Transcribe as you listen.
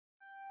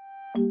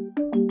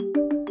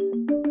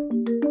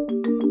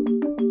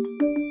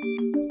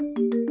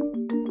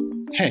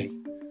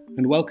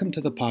Welcome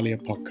to the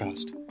Parlia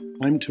podcast.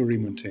 I'm Turi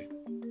Munte.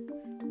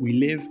 We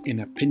live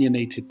in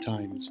opinionated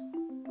times.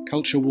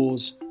 Culture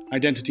wars,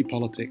 identity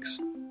politics,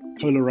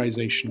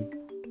 polarization.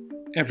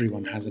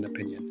 Everyone has an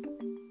opinion.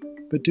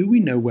 But do we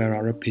know where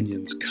our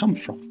opinions come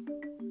from?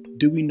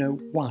 Do we know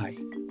why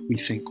we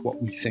think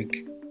what we think?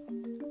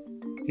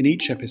 In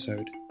each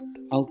episode,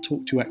 I'll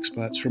talk to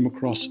experts from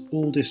across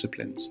all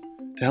disciplines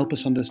to help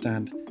us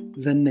understand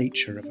the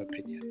nature of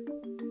opinion,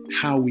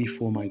 how we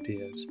form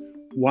ideas,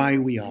 why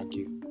we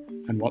argue,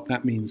 and what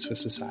that means for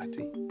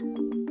society.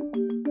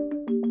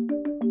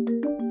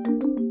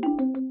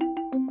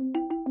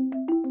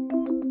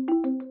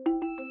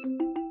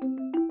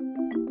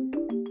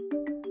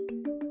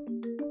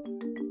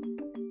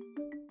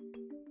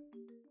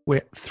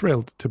 We're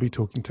thrilled to be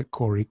talking to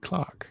Corey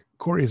Clark.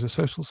 Corey is a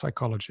social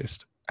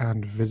psychologist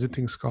and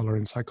visiting scholar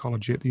in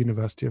psychology at the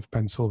University of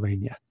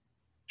Pennsylvania.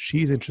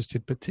 She's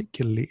interested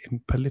particularly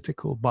in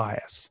political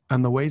bias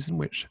and the ways in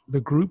which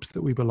the groups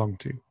that we belong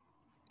to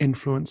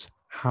influence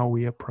how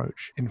we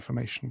approach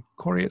information.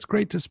 Corey, it's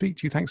great to speak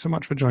to you. Thanks so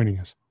much for joining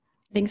us.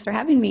 Thanks for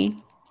having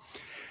me.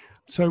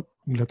 So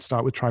let's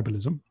start with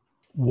tribalism.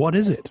 What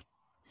is it?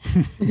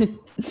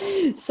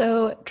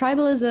 So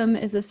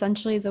tribalism is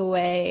essentially the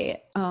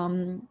way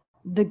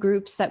the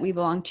groups that we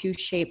belong to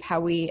shape how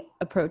we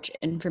approach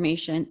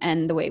information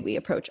and the way we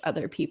approach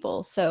other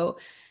people. So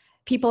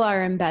people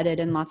are embedded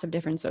in lots of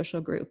different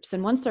social groups.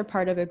 And once they're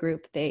part of a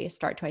group, they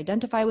start to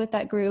identify with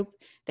that group.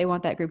 They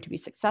want that group to be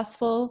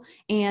successful.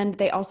 And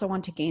they also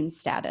want to gain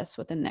status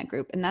within that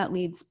group. And that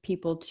leads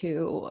people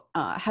to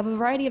have a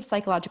variety of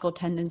psychological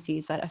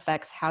tendencies that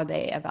affects how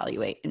they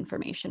evaluate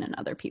information and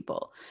other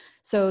people.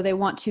 So they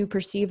want to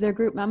perceive their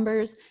group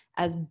members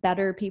as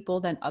better people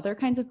than other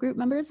kinds of group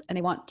members. And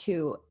they want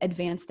to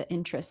advance the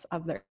interests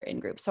of their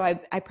in-group. So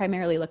I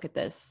primarily look at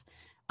this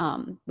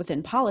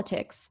within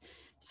politics.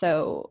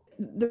 So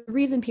the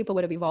reason people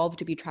would have evolved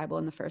to be tribal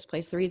in the first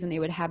place, the reason they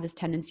would have this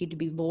tendency to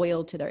be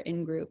loyal to their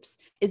in-groups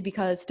is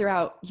because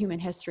throughout human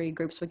history,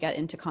 groups would get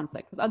into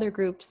conflict with other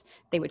groups.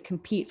 They would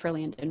compete for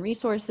land and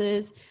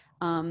resources.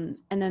 And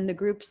then the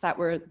groups that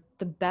were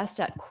the best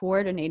at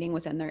coordinating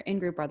within their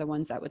in-group are the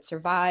ones that would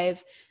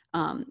survive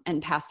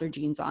and pass their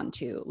genes on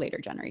to later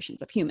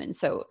generations of humans.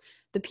 So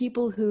the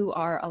people who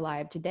are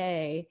alive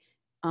today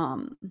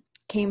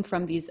came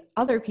from these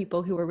other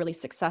people who were really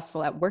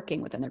successful at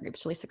working within their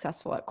groups, really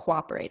successful at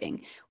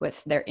cooperating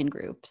with their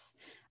in-groups.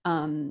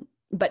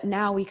 But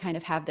now we kind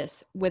of have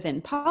this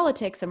within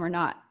politics, and we're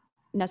not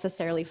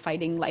necessarily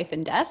fighting life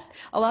and death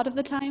a lot of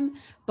the time,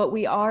 but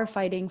we are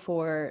fighting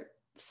for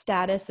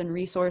status and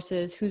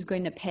resources, who's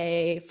going to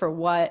pay for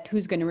what,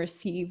 who's going to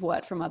receive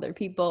what from other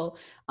people,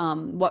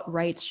 what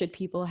rights should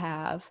people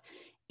have.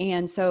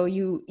 And so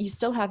you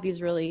still have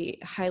these really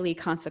highly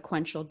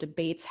consequential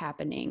debates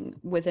happening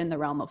within the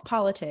realm of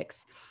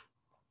politics.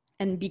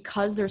 And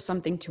because there's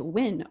something to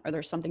win or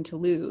there's something to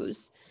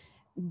lose,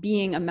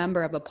 being a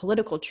member of a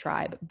political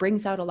tribe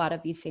brings out a lot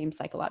of these same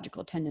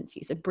psychological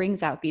tendencies. It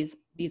brings out these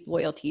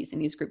loyalties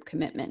and these group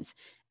commitments.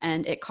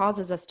 And it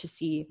causes us to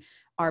see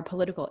our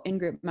political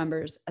in-group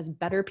members as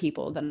better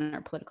people than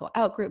our political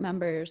out-group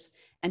members,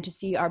 and to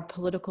see our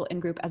political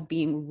in-group as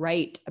being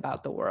right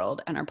about the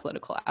world and our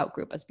political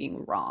out-group as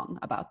being wrong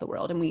about the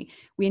world. And we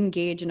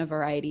engage in a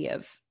variety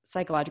of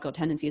psychological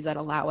tendencies that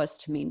allow us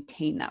to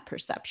maintain that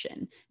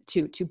perception,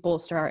 to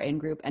bolster our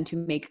in-group and to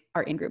make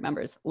our in-group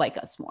members like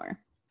us more.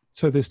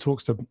 So this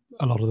talks to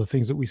a lot of the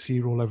things that we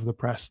see all over the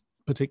press,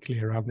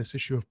 particularly around this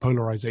issue of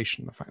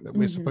polarization, the fact that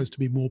we're supposed to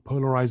be more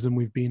polarized than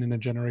we've been in a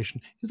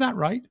generation. Is that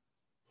right?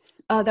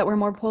 That we're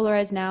more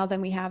polarized now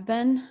than we have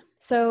been.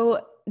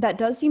 So that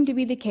does seem to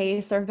be the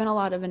case. There have been a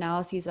lot of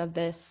analyses of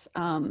this.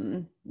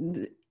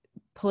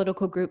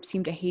 Political groups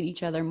seem to hate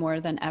each other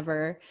more than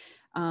ever.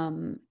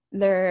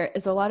 There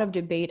is a lot of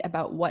debate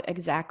about what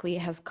exactly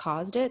has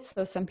caused it.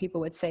 So some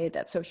people would say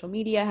that social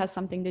media has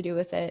something to do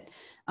with it.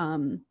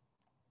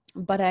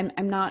 But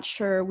I'm not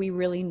sure we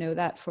really know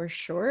that for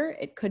sure.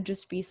 It could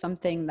just be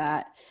something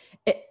that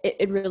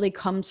it really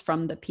comes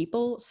from the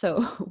people.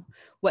 So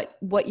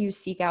what you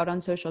seek out on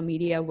social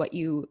media, what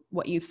you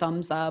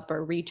thumbs up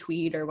or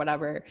retweet or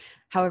whatever,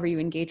 however you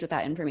engage with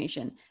that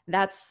information,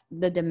 that's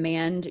the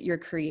demand you're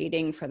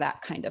creating for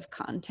that kind of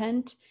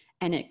content.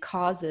 And it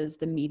causes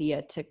the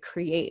media to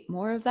create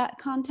more of that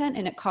content,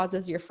 and it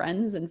causes your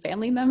friends and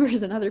family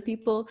members and other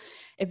people,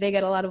 if they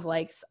get a lot of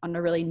likes on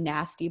a really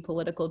nasty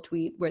political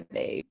tweet where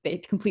they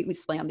completely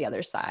slam the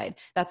other side,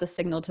 that's a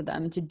signal to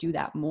them to do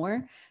that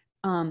more.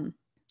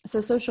 So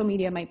social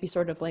media might be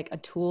sort of like a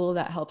tool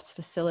that helps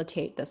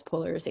facilitate this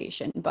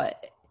polarization,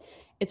 but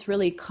it's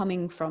really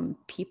coming from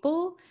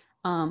people.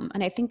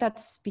 And I think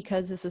that's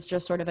because this is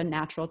just sort of a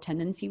natural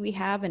tendency we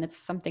have, and it's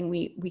something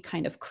we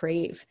kind of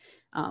crave.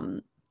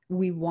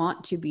 We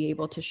want to be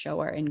able to show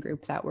our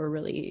in-group that we're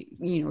really,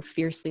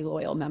 fiercely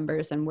loyal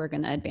members, and we're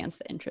going to advance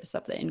the interests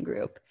of the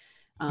in-group.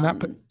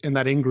 In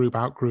that in-group,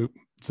 out-group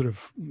sort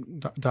of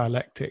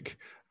dialectic,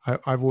 there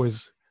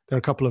are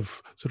a couple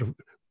of sort of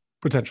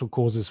potential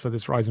causes for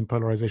this rise in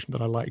polarization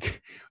that I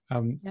like,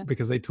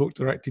 because they talk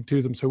directly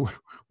to them. So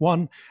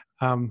one,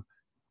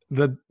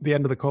 the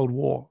end of the Cold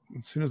War.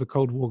 As soon as the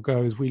Cold War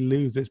goes, we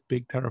lose this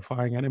big,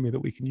 terrifying enemy that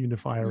we can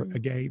unify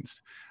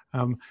against.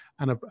 And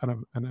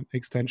an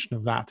extension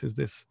of that is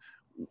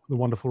the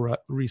wonderful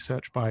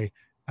research by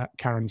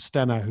Karen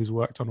Stenner, who's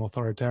worked on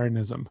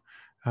authoritarianism.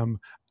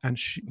 And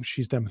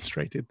she's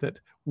demonstrated that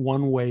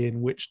one way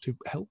in which to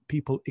help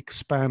people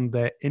expand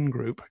their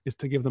in-group is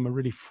to give them a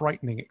really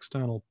frightening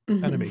external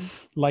enemy,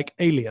 like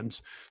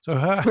aliens. So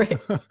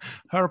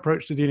her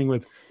approach to dealing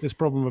with this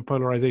problem of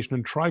polarization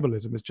and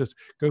tribalism is just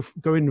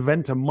go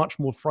invent a much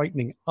more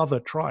frightening other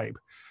tribe,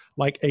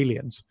 like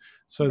aliens,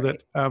 so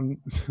that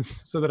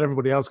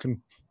everybody else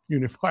can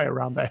unify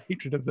around their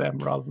hatred of them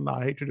rather than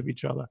our hatred of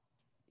each other.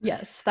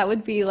 Yes, that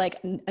would be like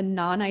a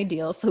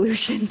non-ideal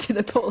solution to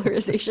the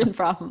polarization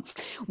problem.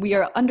 We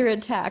are under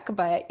attack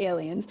by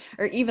aliens,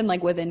 or even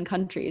like within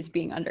countries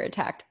being under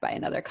attack by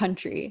another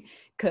country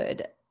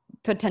could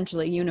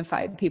potentially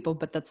unify people,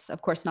 but that's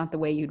of course not the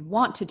way you'd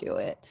want to do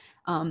it.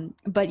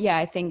 But yeah,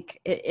 I think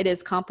it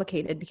is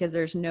complicated because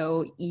there's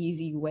no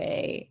easy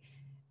way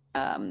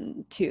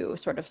to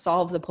sort of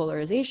solve the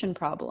polarization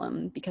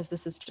problem, because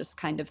this is just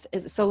kind of,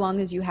 so long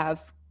as you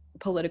have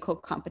political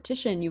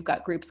competition, you've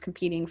got groups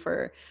competing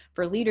for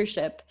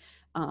leadership.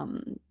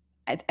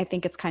 I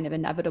think it's kind of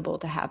inevitable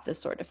to have this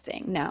sort of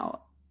thing. Now,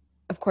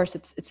 of course,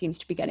 it seems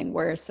to be getting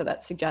worse, so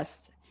that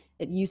suggests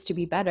it used to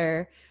be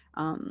better.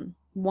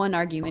 One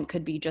argument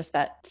could be just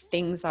that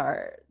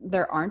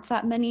there aren't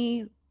that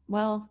many.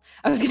 Well,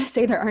 I was going to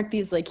say there aren't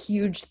these like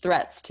huge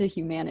threats to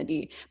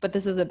humanity, but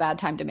this is a bad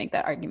time to make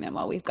that argument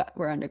while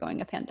we're undergoing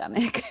a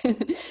pandemic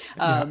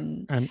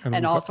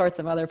and all sorts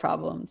of other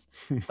problems.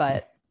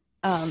 But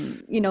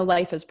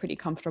life is pretty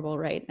comfortable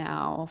right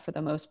now for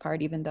the most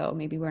part, even though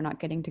maybe we're not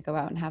getting to go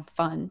out and have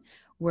fun.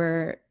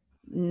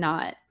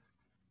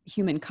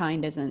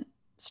 Humankind isn't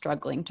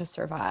struggling to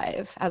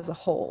survive as a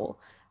whole.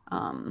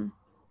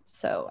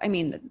 So, I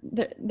mean,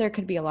 there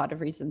could be a lot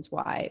of reasons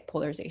why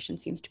polarization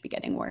seems to be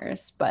getting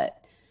worse,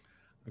 but.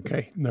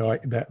 Okay. No, I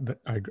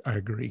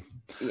agree.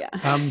 Yeah.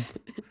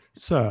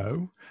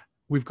 So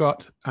we've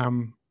got,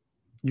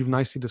 you've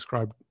nicely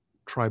described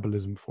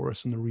tribalism for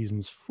us and the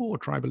reasons for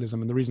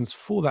tribalism and the reasons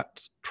for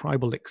that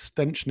tribal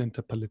extension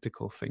into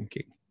political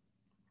thinking.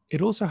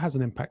 It also has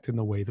an impact in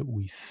the way that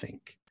we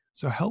think.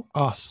 So help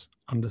us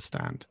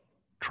understand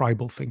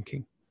tribal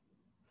thinking.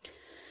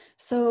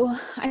 So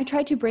I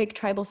try to break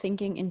tribal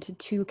thinking into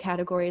two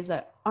categories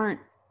that aren't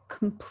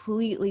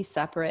completely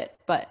separate,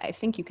 but I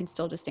think you can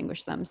still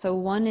distinguish them. So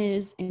one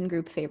is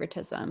in-group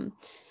favoritism,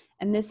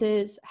 and this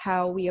is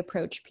how we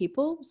approach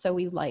people. So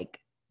we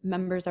like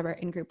members of our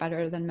in-group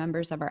better than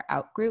members of our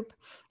out-group.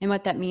 And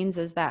what that means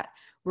is that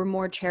we're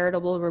more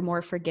charitable, we're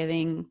more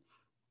forgiving.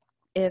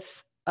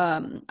 If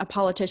a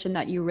politician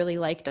that you really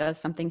like does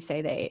something,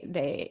 say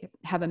they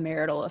have a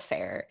marital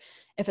affair,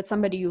 if it's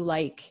somebody you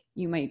like,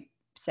 you might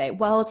say,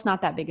 well, it's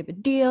not that big of a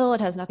deal.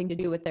 It has nothing to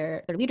do with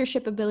their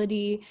leadership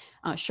ability.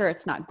 Sure,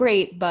 it's not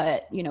great,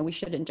 but we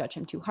shouldn't judge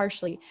him too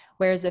harshly.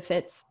 Whereas if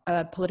it's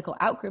a political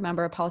outgroup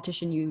member, a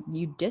politician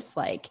you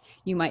dislike,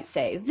 you might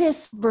say,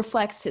 this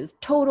reflects his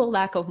total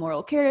lack of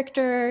moral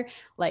character.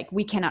 Like,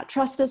 we cannot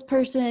trust this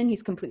person.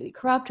 He's completely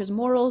corrupt. His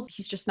morals,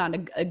 he's just not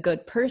a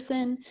good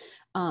person.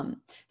 So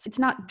it's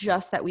not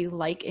just that we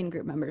like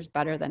in-group members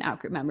better than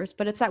out-group members,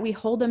 but it's that we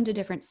hold them to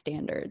different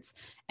standards,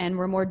 and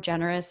we're more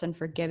generous and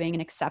forgiving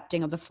and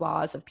accepting of the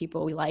flaws of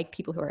people we like,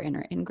 people who are in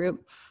our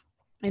in-group,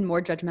 and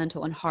more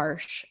judgmental and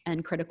harsh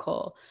and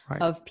critical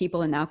of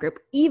people in the out-group,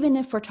 even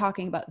if we're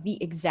talking about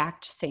the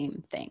exact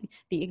same thing,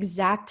 the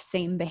exact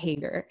same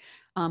behavior.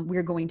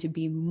 We're going to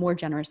be more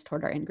generous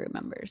toward our in-group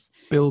members.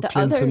 Bill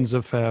Clinton's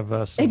affair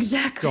versus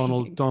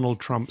Donald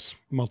Trump's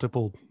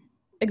multiple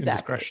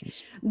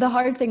indiscretions. The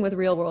hard thing with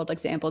real world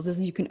examples is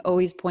you can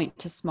always point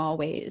to small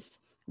ways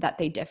that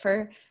they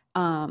differ.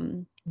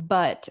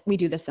 But we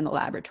do this in the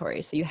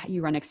laboratory. So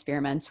you run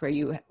experiments where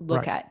you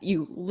look at,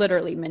 you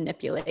literally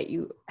manipulate,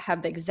 you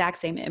have the exact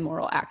same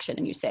immoral action,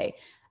 and you say,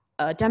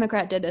 a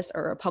Democrat did this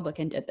or a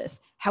Republican did this.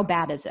 How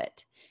bad is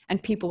it?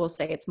 And people will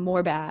say it's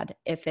more bad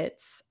if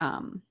it's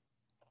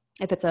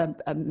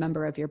a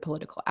member of your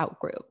political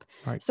outgroup.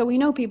 Right. So we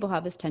know people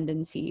have this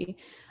tendency.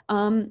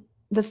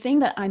 The thing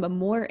that I'm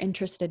more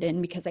interested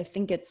in, because I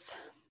think it's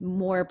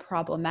more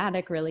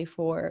problematic really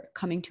for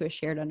coming to a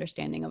shared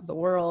understanding of the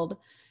world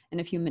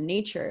and of human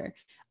nature,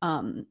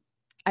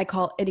 I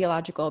call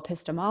ideological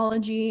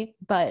epistemology,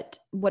 but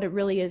what it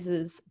really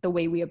is the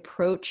way we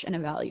approach and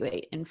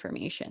evaluate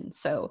information.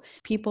 So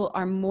people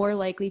are more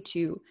likely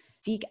to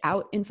seek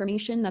out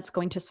information that's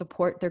going to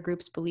support their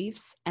group's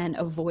beliefs and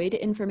avoid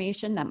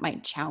information that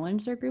might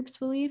challenge their group's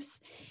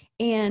beliefs.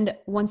 And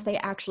once they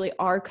actually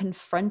are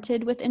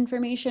confronted with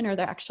information, or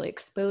they're actually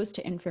exposed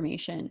to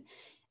information,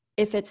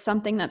 if it's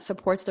something that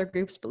supports their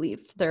group's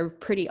belief, they're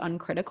pretty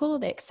uncritical.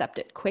 They accept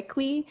it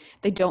quickly.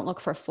 They don't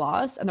look for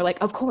flaws. And they're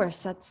like, of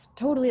course, that's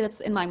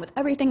in line with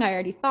everything I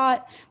already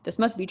thought. This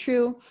must be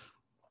true.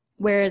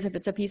 Whereas if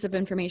it's a piece of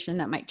information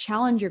that might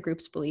challenge your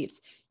group's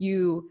beliefs,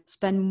 you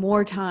spend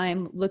more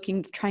time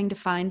trying to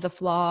find the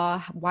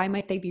flaw, why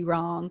might they be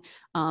wrong,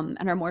 and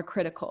are more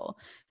critical.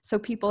 So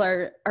people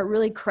are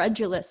really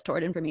credulous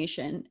toward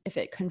information if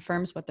it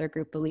confirms what their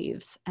group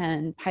believes,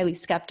 and highly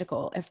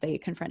skeptical if they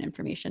confront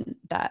information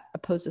that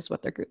opposes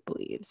what their group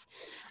believes.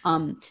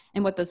 And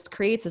what this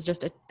creates is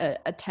just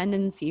a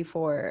tendency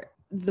for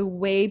the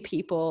way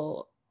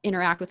people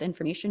interact with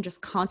information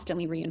just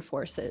constantly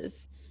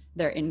reinforces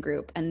their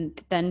in-group,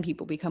 and then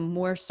people become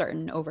more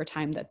certain over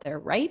time that they're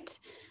right,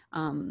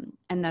 and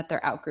that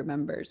their out-group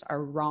members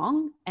are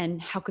wrong.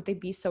 And how could they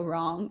be so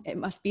wrong? It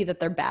must be that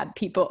they're bad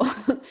people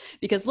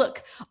because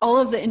look, all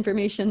of the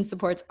information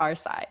supports our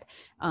side.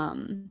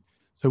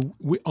 So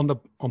on the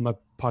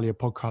Palia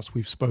podcast,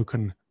 we've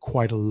spoken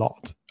quite a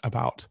lot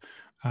about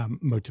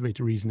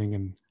motivated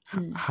reasoning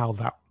and how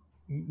that,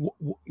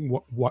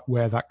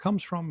 where that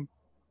comes from,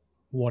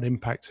 what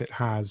impacts it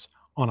has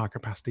on our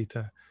capacity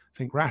to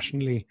think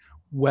rationally,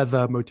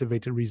 whether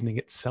motivated reasoning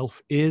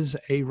itself is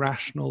a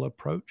rational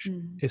approach,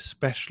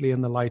 especially in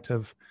the light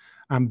of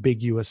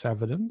ambiguous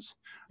evidence.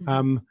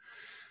 And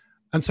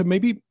so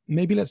maybe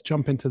let's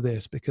jump into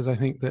this, because I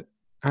think that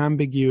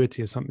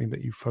ambiguity is something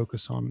that you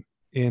focus on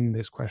in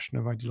this question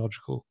of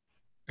ideological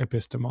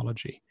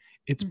epistemology.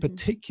 It's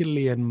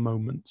particularly in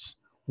moments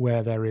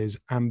where there is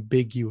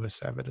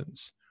ambiguous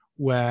evidence,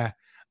 where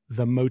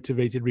the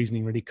motivated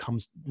reasoning really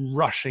comes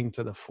rushing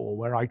to the fore,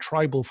 where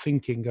tribal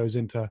thinking goes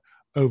into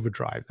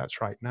overdrive. That's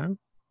right now?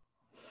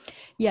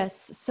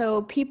 Yes.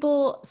 So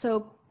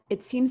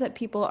it seems that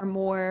people are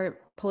more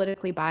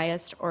politically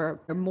biased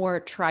or more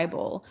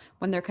tribal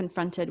when they're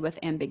confronted with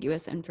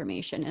ambiguous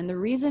information. And the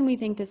reason we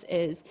think this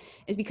is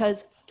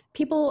because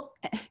people,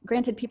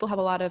 granted, people have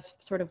a lot of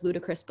sort of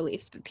ludicrous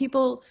beliefs, but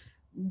people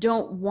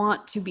don't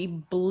want to be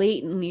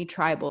blatantly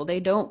tribal. They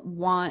don't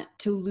want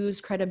to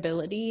lose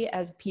credibility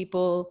as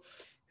people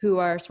who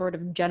are sort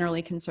of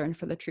generally concerned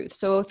for the truth.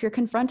 So if you're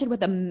confronted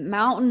with a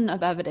mountain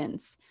of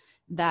evidence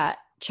that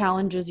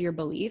challenges your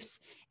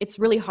beliefs, it's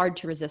really hard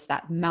to resist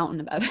that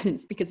mountain of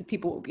evidence, because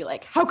people will be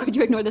like, how could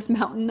you ignore this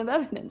mountain of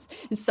evidence?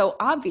 It's so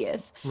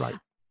obvious. Right.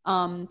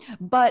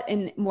 But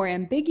in more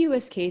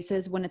ambiguous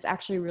cases, when it's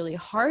actually really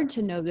hard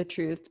to know the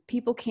truth,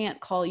 people can't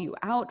call you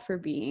out for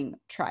being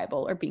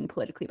tribal or being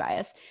politically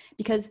biased,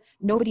 because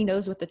nobody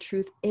knows what the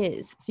truth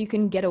is. So you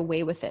can get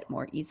away with it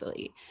more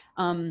easily.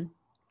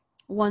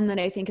 One that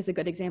I think is a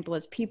good example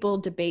is people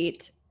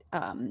debate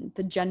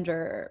the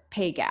gender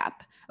pay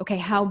gap. Okay,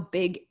 how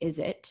big is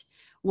it?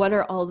 What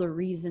are all the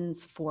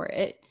reasons for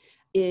it?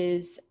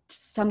 Is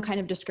some kind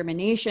of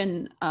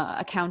discrimination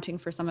accounting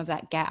for some of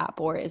that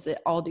gap, or is it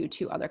all due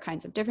to other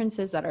kinds of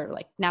differences that are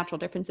like natural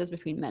differences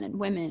between men and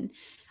women?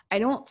 I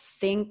don't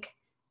think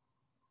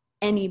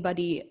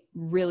anybody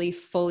really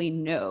fully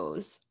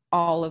knows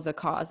all of the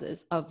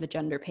causes of the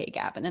gender pay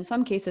gap. And in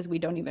some cases, we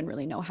don't even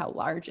really know how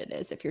large it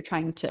is. If you're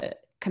trying to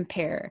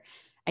compare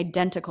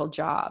identical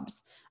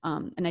jobs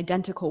and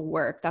identical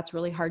work, that's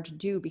really hard to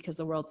do because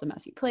the world's a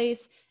messy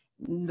place.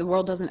 The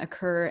world doesn't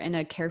occur in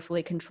a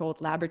carefully controlled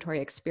laboratory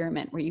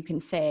experiment where you can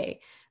say,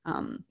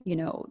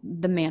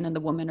 the man and the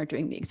woman are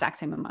doing the exact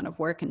same amount of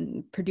work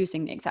and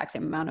producing the exact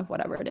same amount of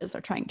whatever it is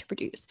they're trying to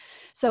produce.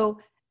 So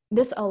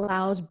this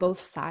allows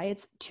both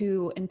sides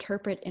to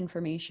interpret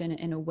information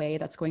in a way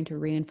that's going to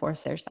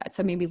reinforce their side.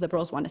 So maybe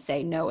liberals want to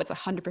say, no, it's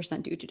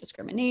 100% due to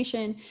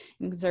discrimination.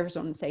 And conservatives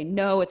want to say,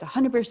 no, it's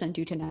 100%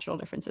 due to natural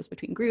differences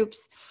between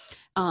groups.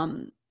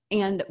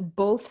 And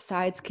both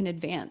sides can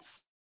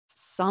advance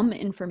some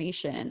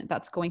information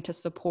that's going to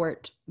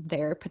support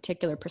their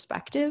particular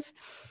perspective.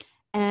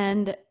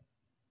 And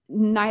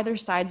neither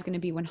side's going to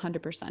be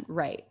 100%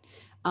 right.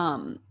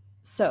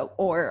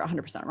 Or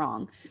 100%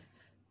 wrong.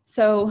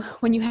 So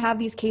when you have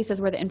these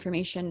cases where the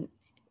information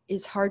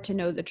is hard to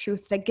know the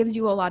truth, that gives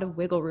you a lot of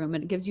wiggle room,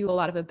 and it gives you a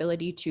lot of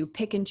ability to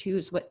pick and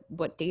choose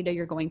what data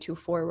you're going to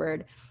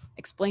forward,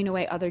 explain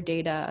away other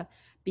data,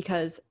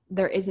 because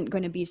there isn't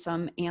going to be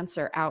some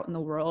answer out in the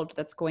world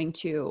that's going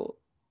to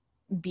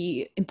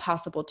be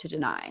impossible to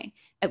deny,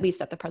 at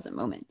least at the present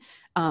moment.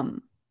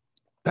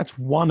 That's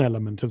one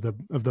element of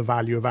the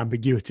value of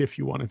ambiguity, if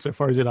you want,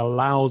 insofar as it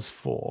allows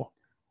for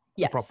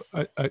yes.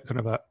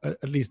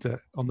 at least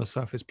on the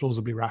surface,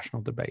 plausibly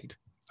rational debate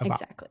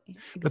about. Exactly.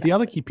 But the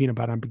other key point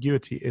about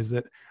ambiguity is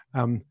that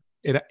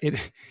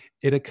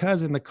it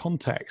occurs in the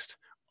context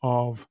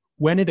of,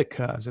 when it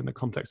occurs in the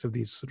context of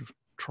these sort of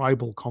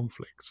tribal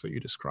conflicts that you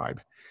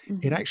describe,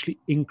 it actually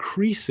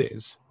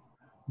increases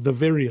the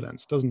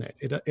virulence, doesn't it?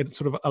 It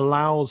sort of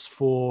allows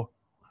for,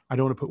 I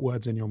don't want to put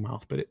words in your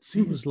mouth, but it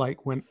seems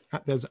like when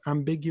there's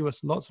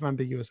lots of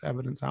ambiguous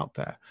evidence out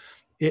there,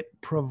 it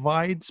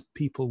provides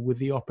people with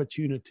the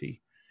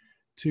opportunity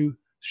to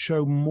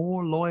show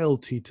more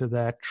loyalty to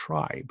their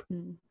tribe,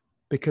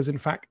 because in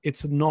fact,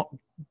 it's not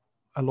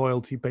a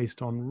loyalty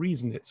based on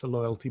reason; it's a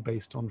loyalty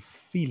based on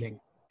feeling.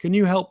 Can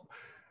you help?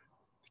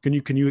 Can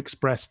you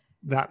express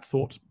that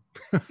thought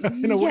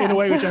in a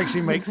way which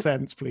actually makes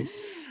sense, please?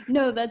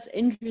 No, that's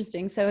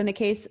interesting. So in the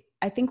case,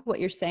 I think what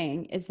you're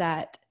saying is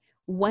that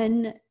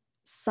when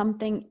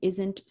something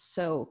isn't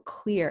so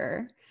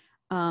clear,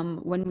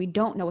 when we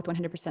don't know with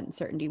 100%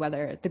 certainty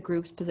whether the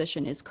group's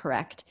position is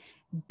correct,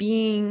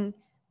 being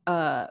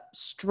a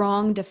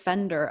strong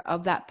defender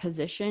of that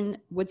position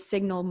would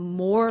signal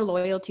more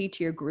loyalty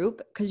to your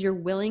group because you're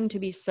willing to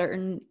be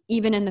certain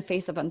even in the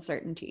face of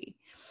uncertainty.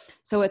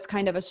 So it's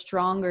kind of a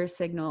stronger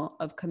signal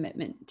of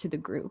commitment to the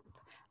group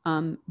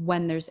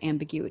when there's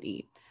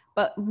ambiguity.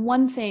 But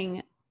one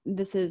thing,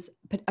 this is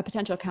a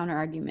potential counter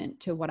argument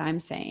to what I'm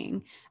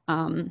saying,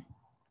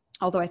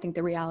 although I think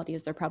the reality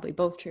is they're probably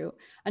both true.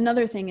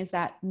 Another thing is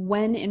that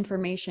when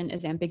information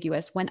is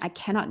ambiguous, when I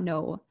cannot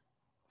know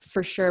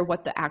for sure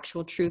what the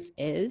actual truth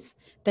is,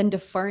 then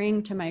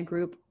deferring to my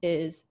group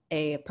is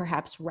a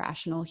perhaps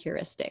rational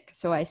heuristic.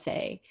 So I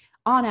say,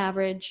 on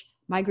average,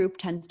 my group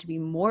tends to be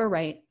more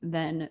right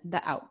than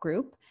the out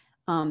group.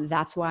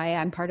 That's why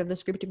I'm part of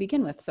this group to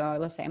begin with. So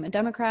let's say I'm a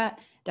Democrat.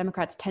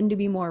 Democrats tend to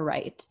be more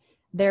right.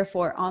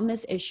 Therefore, on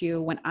this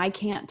issue, when I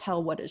can't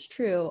tell what is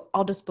true,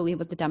 I'll just believe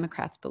what the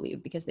Democrats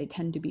believe because they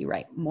tend to be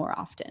right more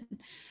often.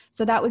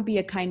 So that would be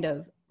a kind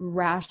of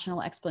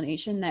rational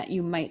explanation that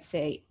you might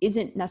say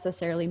isn't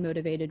necessarily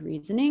motivated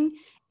reasoning.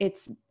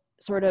 It's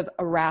sort of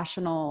a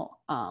rational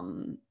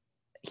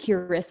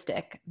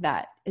heuristic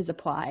that is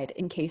applied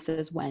in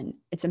cases when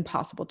it's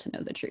impossible to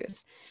know the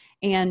truth.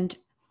 And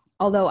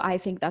although I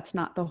think that's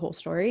not the whole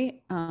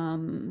story,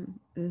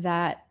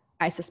 that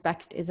I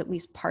suspect is at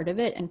least part of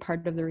it and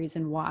part of the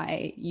reason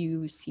why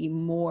you see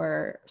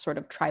more sort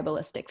of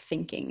tribalistic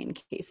thinking in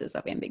cases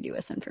of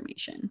ambiguous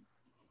information.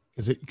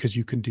 Because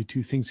you can do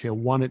two things here.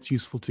 One, it's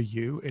useful to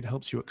you. It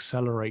helps you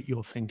accelerate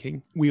your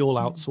thinking. We all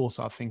outsource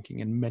our thinking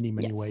in many,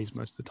 many ways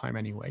most of the time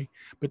anyway.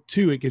 But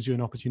two, it gives you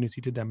an opportunity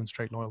to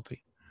demonstrate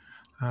loyalty,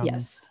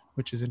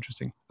 which is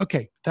interesting.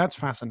 Okay, that's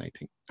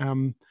fascinating.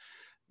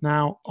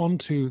 Now, on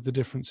to the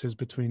differences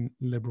between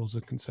liberals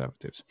and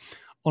conservatives.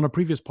 On a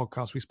previous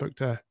podcast, we spoke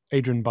to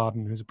Adrian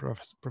Barden, who's a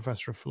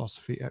professor of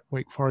philosophy at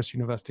Wake Forest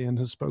University and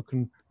has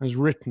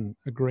written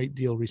a great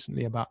deal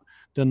recently about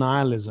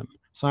denialism,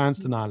 science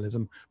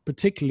denialism,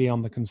 particularly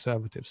on the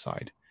conservative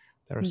side.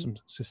 There are some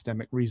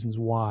systemic reasons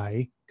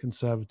why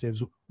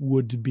conservatives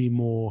would be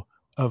more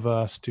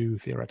averse to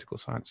theoretical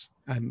science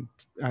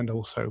and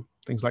also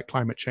things like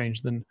climate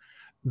change than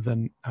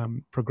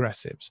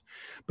progressives.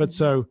 But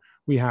so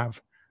we have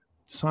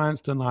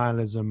science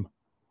denialism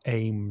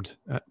aimed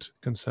at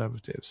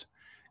conservatives.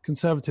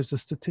 Conservatives are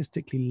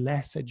statistically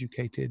less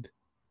educated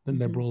than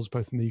liberals,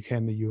 both in the UK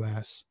and the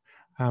US.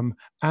 And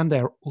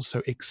they're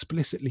also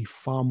explicitly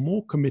far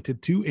more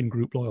committed to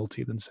in-group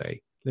loyalty than,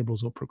 say,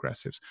 liberals or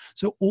progressives.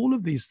 So all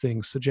of these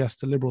things suggest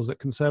to liberals that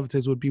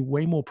conservatives would be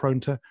way more prone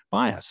to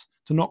bias,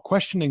 to not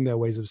questioning their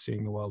ways of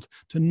seeing the world,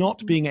 to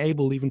not being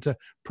able even to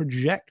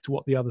project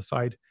what the other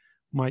side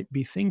might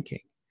be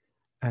thinking.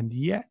 And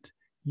yet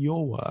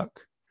your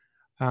work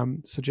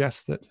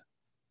suggests that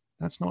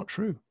that's not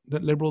true,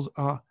 that liberals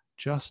are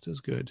just as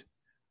good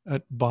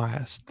at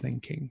biased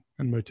thinking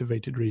and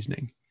motivated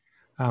reasoning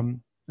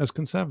as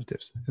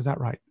conservatives. Is that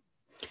right?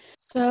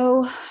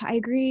 So I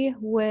agree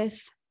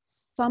with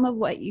some of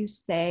what you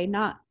say,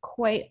 not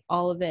quite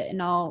all of it,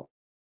 and I'll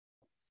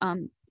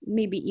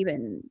maybe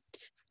even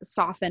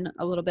soften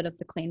a little bit of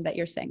the claim that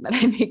you're saying that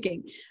I'm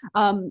making.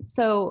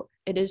 So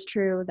it is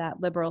true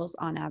that liberals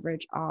on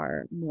average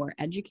are more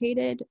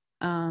educated.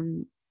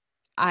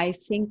 I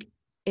think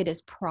it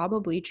is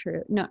probably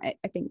true. No,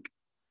 I think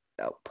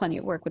plenty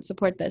of work would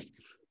support this,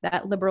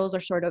 that liberals are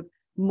sort of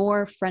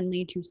more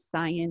friendly to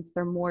science.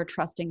 They're more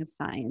trusting of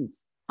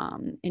science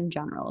in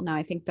general. Now,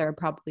 I think there are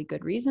probably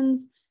good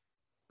reasons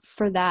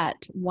for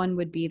that. One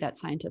would be that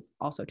scientists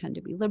also tend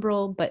to be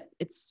liberal, but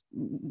it's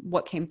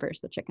what came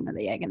first, the chicken or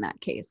the egg in that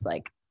case?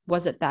 Like,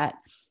 was it that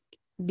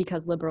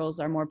because liberals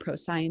are more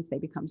pro-science, they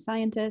become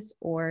scientists?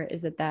 Or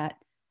is it that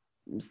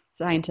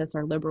scientists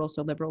are liberal,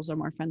 so liberals are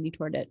more friendly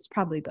toward it? It's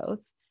probably both.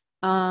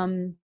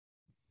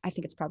 I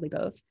think it's probably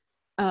both.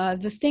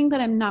 The thing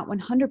that I'm not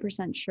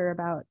 100% sure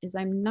about is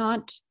I'm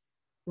not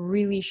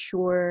really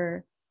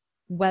sure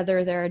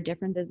whether there are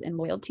differences in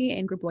loyalty,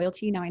 in-group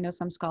loyalty. Now, I know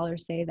some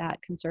scholars say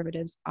that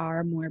conservatives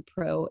are more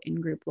pro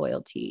in-group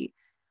loyalty.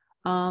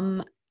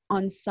 On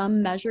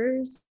some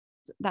measures,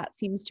 that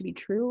seems to be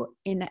true.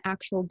 In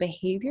actual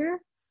behavior,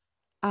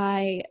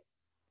 I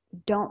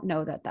don't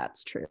know that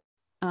that's true.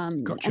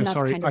 Gotcha.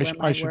 Sorry, kind of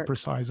I should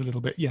precise a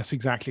little bit. Yes,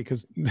 exactly,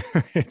 because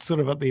it's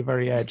sort of at the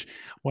very edge.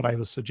 What I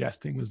was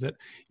suggesting was that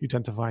you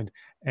tend to find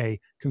a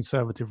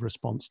conservative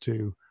response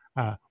to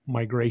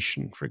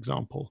migration, for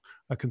example,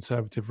 a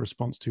conservative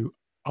response to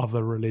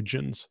other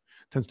religions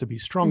tends to be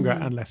stronger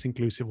and less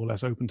inclusive or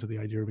less open to the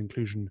idea of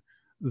inclusion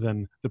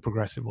than the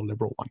progressive or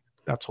liberal one.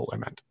 That's all I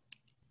meant.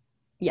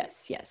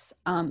 Yes.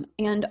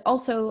 And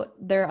also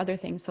there are other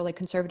things. So like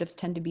conservatives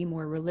tend to be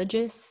more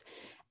religious,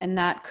 and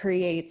that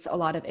creates a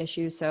lot of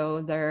issues.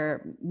 So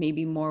they're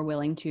maybe more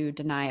willing to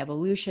deny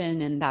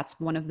evolution. And that's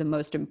one of the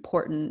most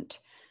important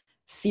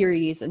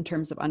theories in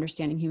terms of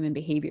understanding human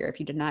behavior. If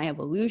you deny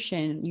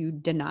evolution, you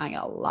deny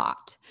a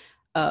lot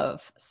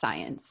of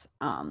science.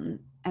 And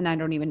I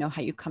don't even know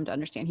how you come to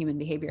understand human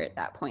behavior at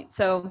that point.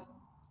 So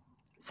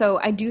So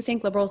I do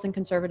think liberals and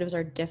conservatives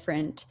are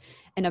different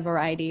in a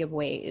variety of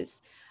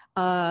ways.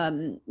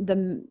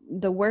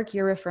 The work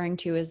you're referring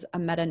to is a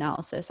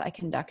meta-analysis I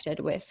conducted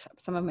with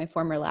some of my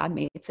former lab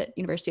mates at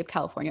University of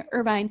California,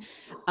 Irvine.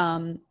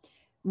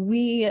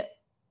 We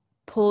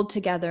pulled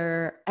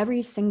together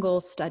every single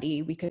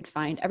study we could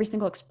find, every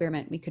single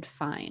experiment we could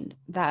find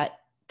that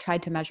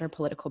tried to measure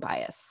political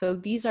bias. So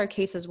these are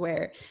cases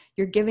where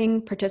you're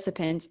giving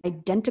participants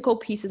identical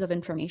pieces of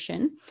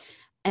information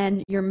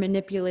and you're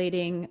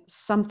manipulating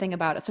something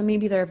about it. So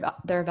maybe they're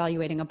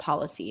evaluating a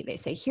policy. They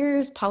say,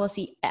 here's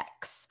policy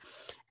X.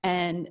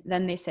 And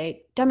then they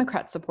say,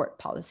 Democrats support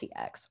policy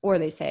X, or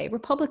they say,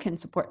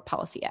 Republicans support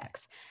policy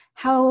X.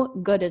 How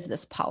good is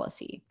this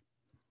policy?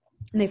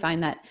 And they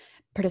find that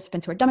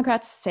participants who are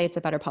Democrats say it's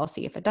a better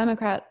policy if a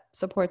Democrat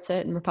supports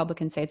it, and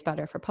Republicans say it's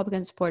better if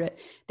Republicans support it.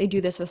 They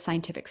do this with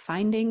scientific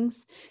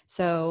findings.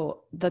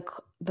 So the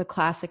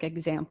classic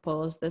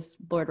example is this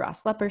Lord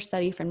Ross Lepper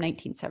study from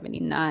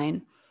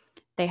 1979.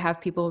 They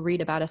have people read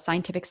about a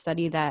scientific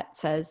study that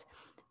says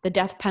the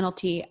death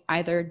penalty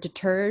either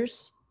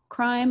deters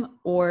crime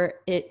or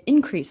it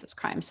increases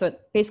crime. So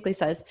it basically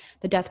says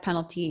the death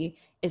penalty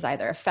is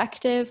either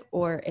effective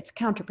or it's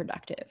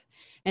counterproductive.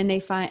 And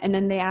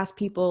then they ask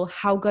people,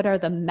 how good are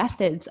the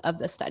methods of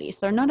the study?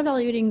 So they're not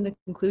evaluating the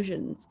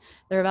conclusions.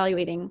 They're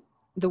evaluating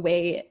the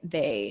way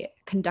they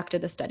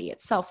conducted the study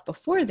itself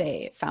before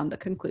they found the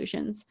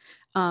conclusions.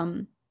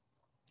 And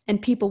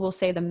people will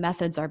say the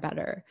methods are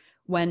better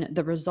when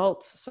the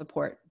results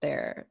support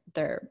their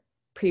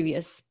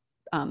previous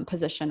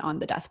position on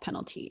the death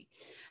penalty.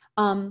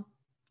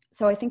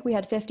 So I think we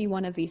had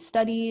 51 of these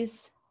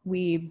studies.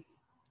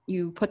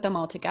 You put them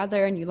all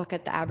together and you look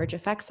at the average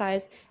effect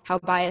size. How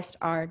biased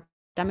are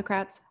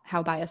Democrats?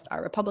 How biased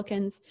are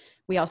Republicans?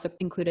 We also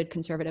included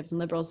conservatives and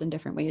liberals in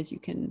different ways you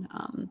can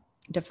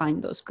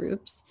define those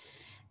groups.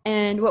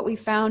 And what we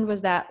found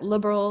was that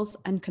liberals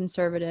and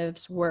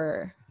conservatives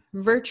were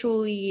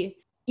virtually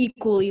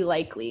equally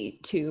likely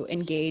to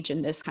engage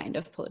in this kind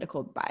of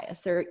political bias.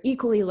 They're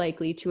equally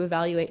likely to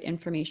evaluate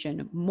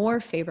information more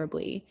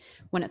favorably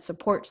when it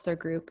supports their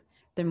group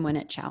than when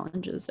it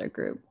challenges their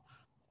group.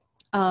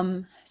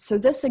 So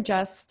this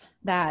suggests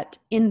that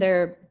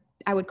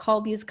I would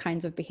call these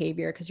kinds of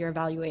behavior, because you're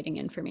evaluating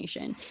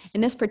information. In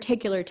this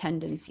particular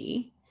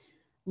tendency,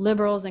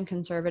 liberals and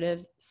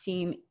conservatives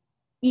seem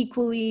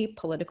equally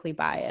politically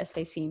biased.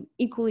 They seem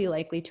equally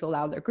likely to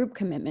allow their group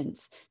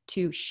commitments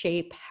to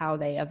shape how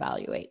they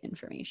evaluate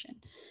information.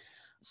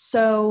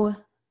 So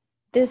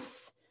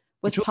this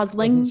was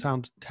puzzling. Doesn't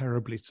sound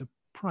terribly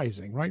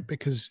surprising, right?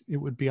 Because it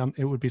would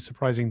be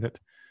surprising that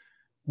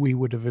we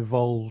would have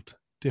evolved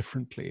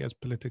differently as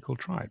political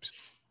tribes.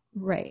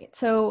 Right.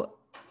 So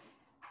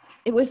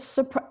it was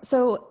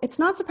so it's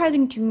not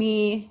surprising to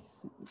me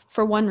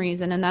for one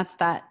reason, and that's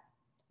that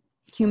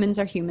humans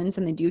are humans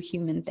and they do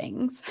human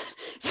things.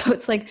 So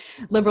it's like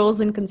liberals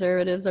and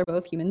conservatives are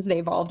both humans. They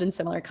evolved in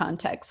similar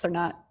contexts. They're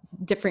not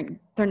different.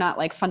 They're not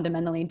like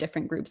fundamentally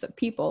different groups of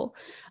people.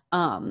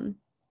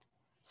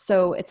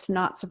 So it's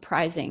not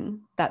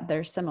surprising that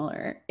they're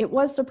similar. It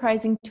was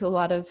surprising to a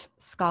lot of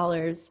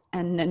scholars,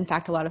 and in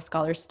fact, a lot of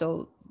scholars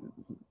still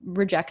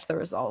reject the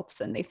results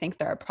and they think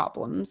there are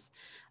problems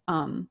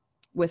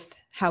with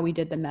how we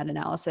did the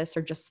meta-analysis,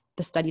 or just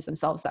the studies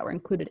themselves that were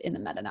included in the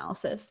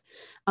meta-analysis.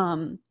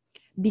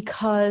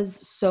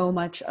 Because so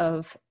much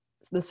of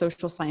the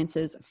social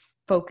sciences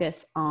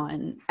focus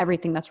on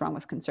everything that's wrong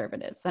with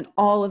conservatives and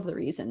all of the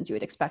reasons you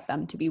would expect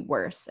them to be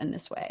worse in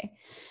this way.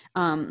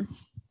 One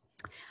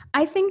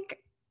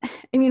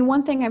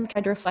thing I've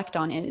tried to reflect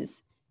on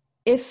is,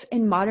 if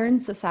in modern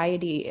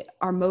society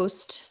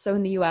so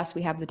in the US,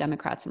 we have the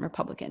Democrats and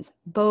Republicans,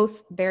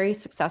 both very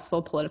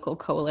successful political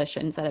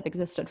coalitions that have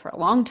existed for a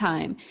long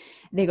time.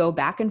 They go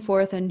back and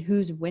forth on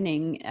who's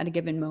winning at a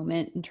given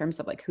moment in terms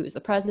of like who's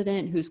the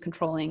president, who's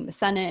controlling the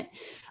Senate.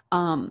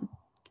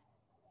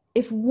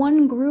 If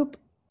one group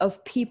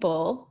of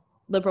people,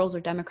 liberals or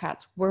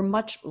Democrats, were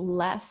much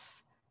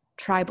less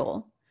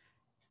tribal,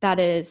 that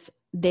is,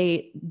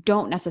 they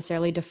don't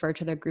necessarily defer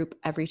to their group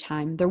every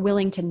time. They're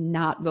willing to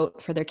not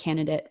vote for their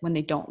candidate when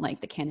they don't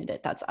like the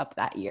candidate that's up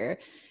that year.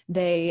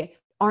 They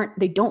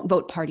don't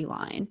vote party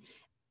line.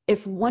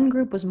 If one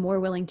group was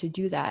more willing to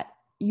do that,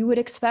 you would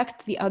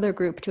expect the other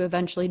group to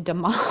eventually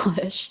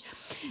demolish.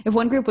 If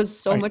one group was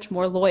so much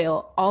more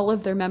loyal, all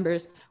of their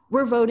members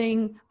were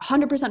voting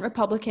 100%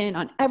 Republican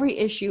on every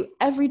issue,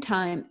 every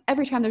time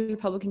there's a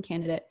Republican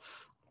candidate.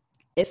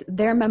 If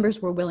their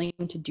members were willing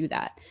to do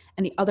that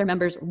and the other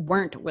members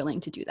weren't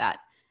willing to do that,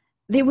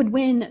 they would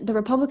win. The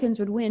Republicans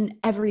would win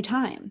every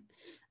time.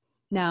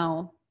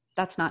 Now,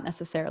 that's not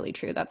necessarily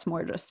true. That's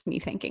more just me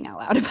thinking out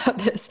loud about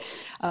this.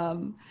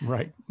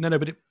 Right. No,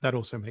 but that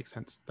also makes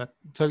sense.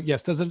 So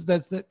yes,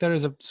 there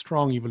is a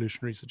strong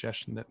evolutionary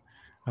suggestion that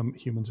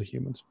humans are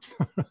humans.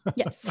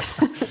 Yes.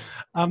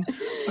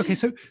 Okay.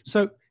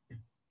 So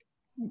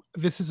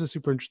this is a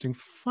super interesting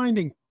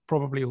finding,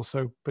 probably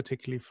also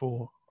particularly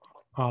for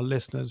our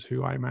listeners,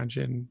 who I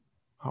imagine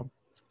are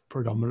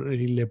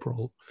predominantly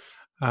liberal.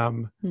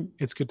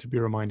 It's good to be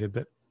reminded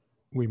that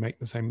we make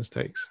the same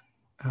mistakes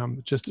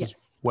just as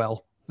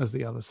well as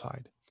the other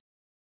side.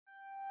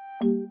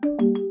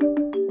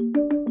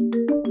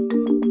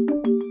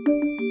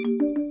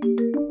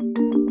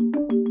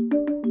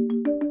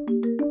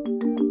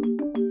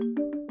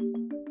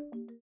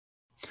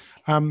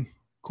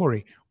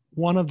 Corey,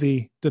 one of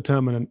the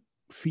determinant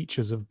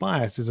features of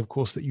bias is, of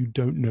course, that you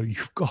don't know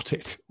you've got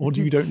it, or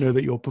you don't know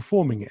that you're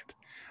performing it.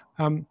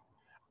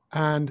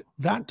 And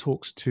that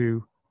talks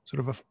to sort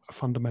of a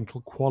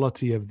fundamental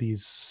quality of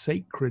these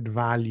sacred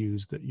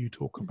values that you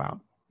talk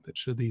about, that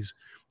are these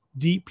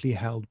deeply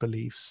held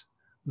beliefs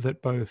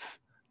that both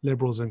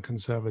liberals and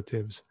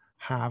conservatives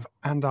have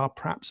and are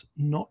perhaps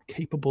not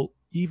capable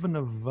even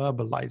of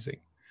verbalizing,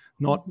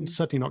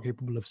 certainly not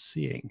capable of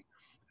seeing.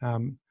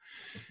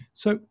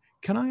 So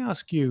can I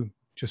ask you,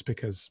 just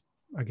because,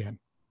 again,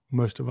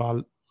 most of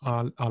our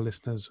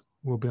listeners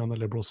will be on the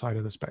liberal side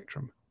of the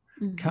spectrum,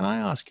 can I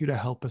ask you to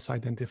help us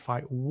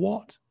identify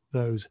what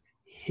those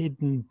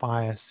hidden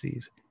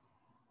biases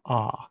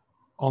are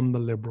on the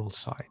liberal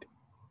side?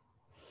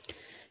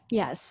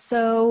 Yes.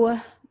 So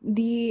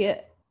the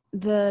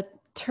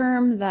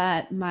term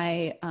that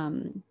my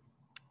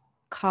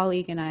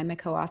colleague and I, my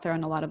co-author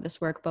on a lot of this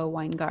work, Bo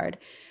Weingard,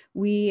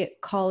 we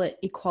call it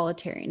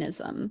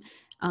equalitarianism.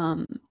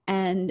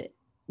 And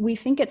we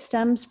think it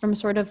stems from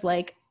sort of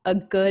like a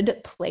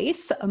good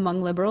place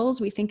among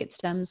liberals. We think it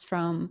stems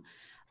from...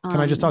 Can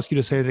I just ask you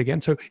to say it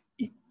again? So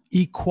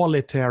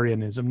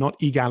equalitarianism, not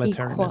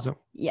egalitarianism.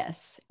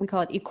 Yes, we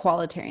call it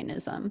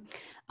equalitarianism.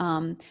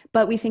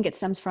 But we think it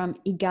stems from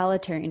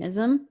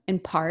egalitarianism in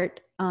part.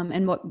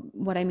 And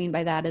what I mean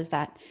by that is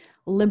that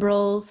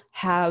liberals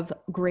have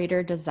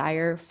greater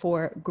desire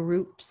for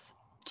groups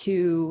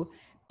to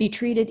be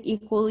treated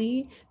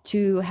equally,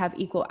 to have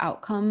equal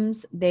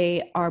outcomes.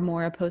 They are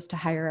more opposed to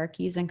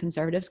hierarchies than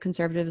conservatives.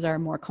 Conservatives are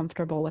more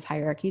comfortable with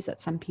hierarchies,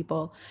 that some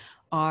people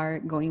are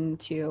going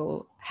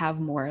to have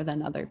more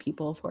than other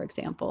people, for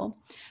example.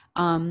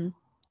 And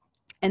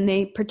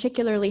they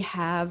particularly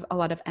have a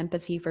lot of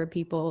empathy for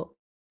people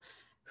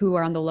who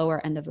are on the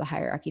lower end of the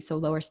hierarchy, so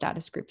lower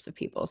status groups of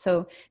people.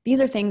 So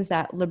these are things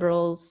that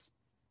liberals,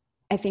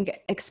 I think,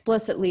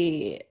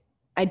 explicitly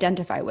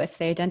identify with.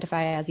 They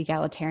identify as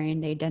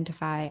egalitarian, they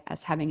identify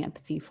as having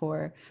empathy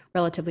for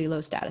relatively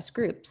low status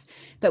groups.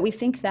 But we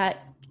think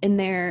that in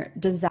their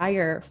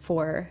desire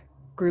for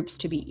groups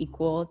to be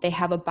equal, they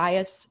have a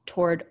bias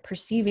toward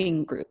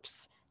perceiving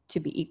groups to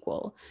be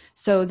equal.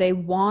 So they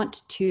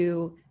want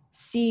to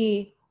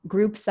see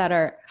groups that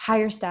are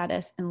higher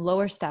status and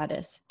lower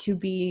status to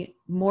be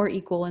more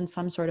equal in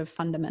some sort of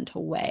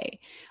fundamental way.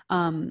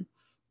 And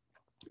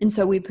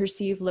so we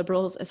perceive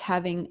liberals as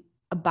having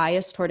a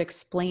bias toward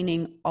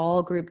explaining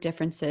all group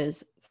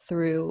differences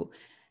through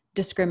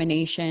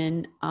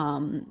discrimination,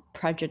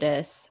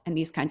 prejudice, and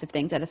these kinds of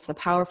things, that it's the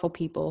powerful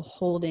people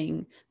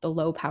holding the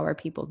low power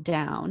people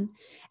down,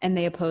 and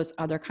they oppose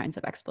other kinds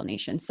of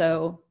explanations.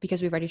 So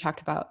because we've already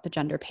talked about the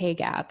gender pay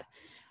gap,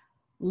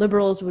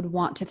 liberals would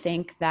want to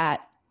think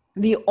that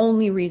the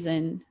only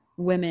reason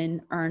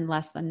women earn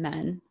less than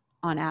men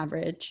on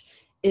average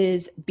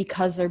is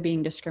because they're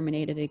being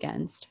discriminated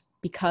against,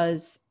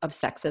 because of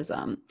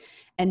sexism,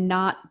 and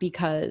not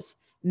because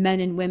men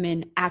and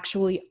women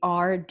actually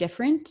are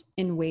different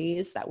in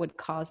ways that would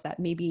cause that.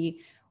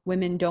 Maybe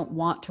women don't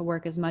want to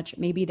work as much.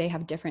 Maybe they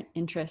have different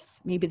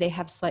interests. Maybe they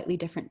have slightly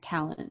different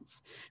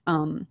talents.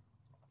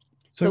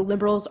 So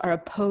liberals are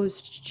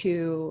opposed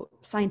to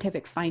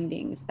scientific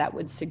findings that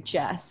would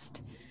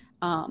suggest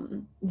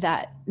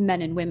that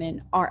men and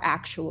women are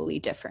actually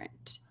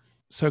different.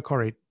 So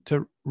Corey,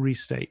 to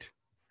restate,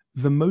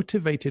 the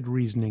motivated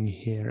reasoning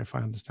here, if I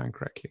understand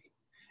correctly,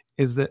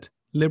 is that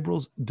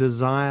liberals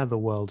desire the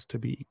world to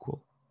be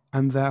equal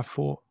and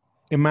therefore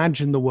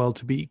imagine the world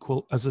to be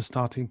equal as a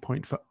starting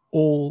point for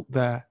all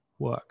their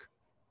work.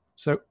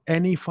 So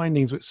any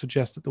findings which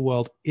suggest that the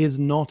world is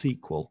not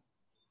equal,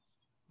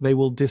 they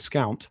will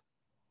discount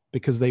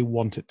because they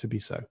want it to be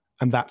so.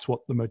 And that's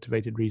what the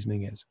motivated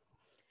reasoning is.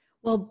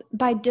 Well,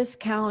 by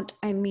discount,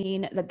 I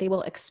mean that they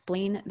will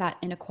explain that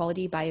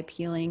inequality by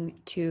appealing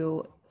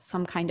to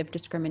some kind of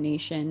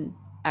discrimination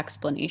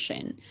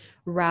explanation,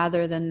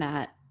 rather than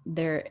that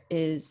there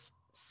is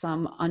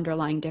some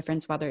underlying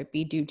difference, whether it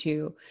be due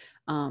to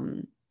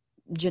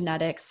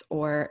genetics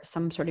or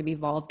some sort of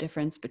evolved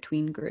difference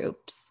between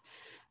groups.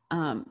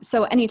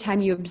 So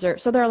anytime you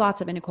observe, so there are lots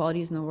of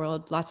inequalities in the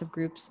world, lots of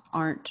groups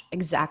aren't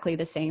exactly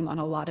the same on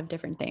a lot of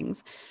different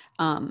things,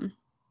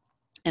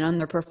 and on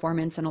their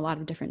performance in a lot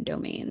of different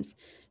domains.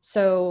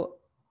 So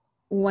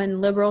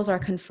when liberals are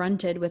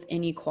confronted with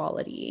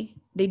inequality,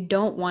 they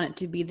don't want it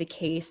to be the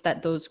case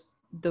that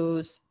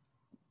those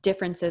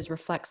differences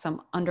reflect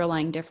some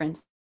underlying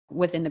difference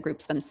within the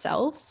groups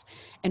themselves,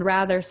 and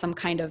rather some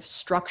kind of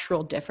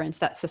structural difference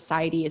that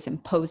society is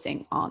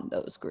imposing on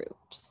those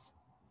groups.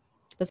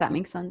 Does that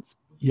make sense?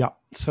 Yeah.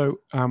 So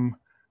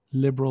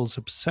liberals'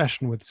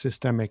 obsession with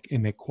systemic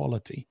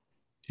inequality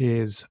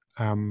is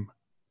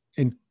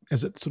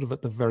sort of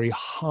at the very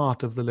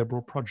heart of the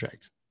liberal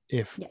project.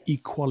 If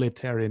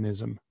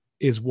equalitarianism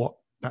is what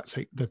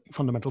the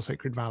fundamental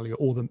sacred value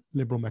or the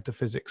liberal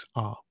metaphysics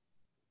are.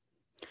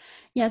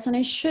 Yes, and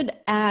I should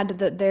add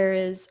that there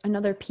is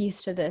another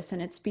piece to this,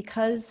 and it's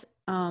because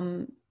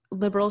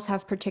liberals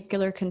have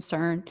particular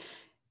concern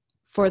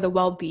for the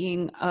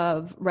well-being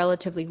of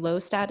relatively low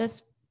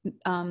status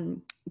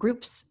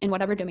groups in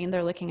whatever domain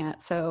they're looking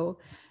at. So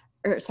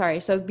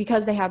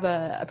because they have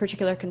a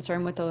particular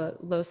concern with the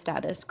low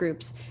status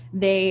groups,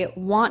 they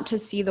want to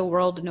see the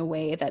world in a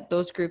way that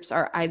those groups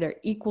are either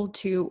equal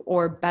to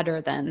or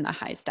better than the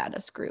high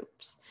status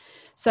groups.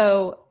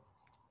 So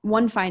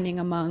one finding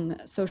among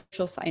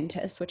social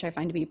scientists, which I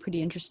find to be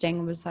pretty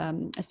interesting, was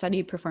a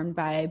study performed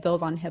by Bill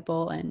von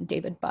Hippel and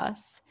David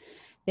Buss.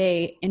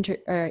 They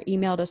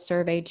emailed a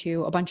survey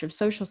to a bunch of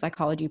social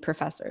psychology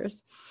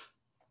professors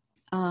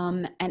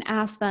and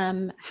asked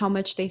them how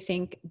much they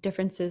think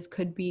differences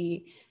could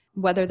be,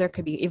 whether there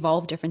could be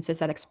evolved differences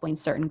that explain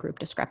certain group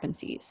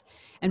discrepancies.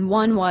 And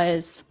one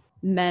was,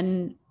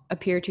 men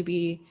appear to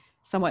be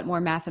somewhat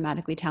more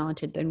mathematically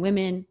talented than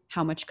women.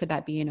 How much could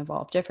that be an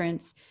evolved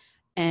difference?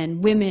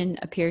 And women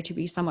appear to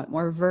be somewhat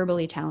more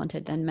verbally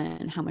talented than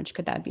men. How much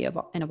could that be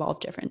an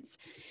evolved difference?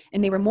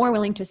 And they were more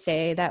willing to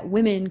say that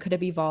women could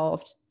have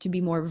evolved to be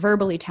more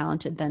verbally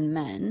talented than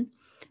men,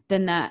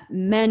 than that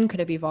men could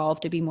have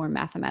evolved to be more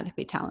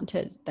mathematically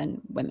talented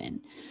than women.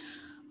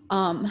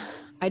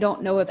 I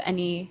don't know of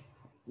any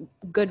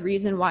good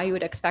reason why you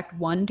would expect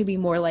one to be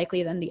more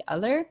likely than the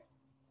other.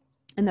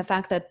 And the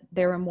fact that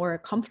they were more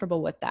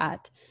comfortable with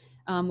that,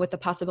 with the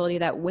possibility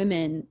that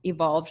women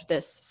evolved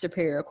this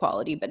superior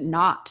quality, but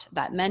not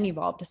that men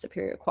evolved a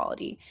superior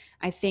quality,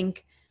 I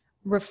think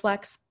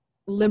reflects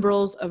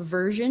liberals'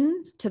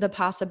 aversion to the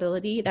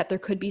possibility that there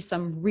could be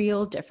some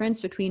real difference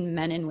between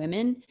men and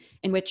women,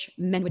 in which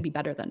men would be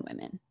better than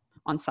women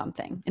on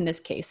something. In this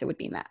case, it would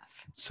be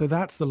math. So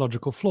that's the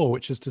logical flaw,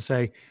 which is to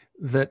say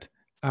that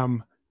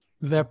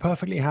they're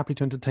perfectly happy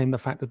to entertain the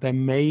fact that there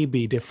may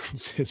be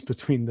differences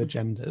between the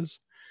genders,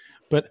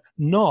 but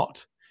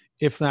not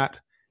if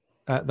that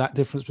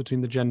difference between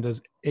the genders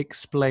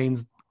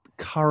explains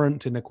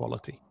current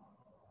inequality.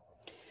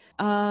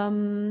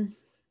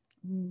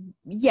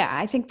 Yeah,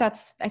 I think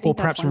that's or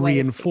perhaps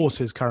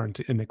reinforces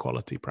current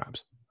inequality,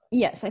 perhaps.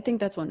 Yes, I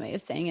think that's one way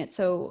of saying it.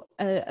 So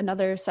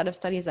another set of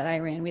studies that I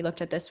ran, we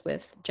looked at this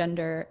with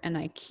gender and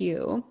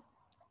IQ.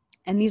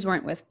 And these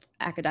weren't with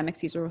academics,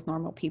 these were with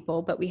normal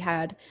people. But we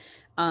had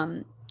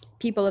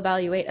people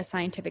evaluate a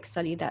scientific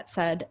study that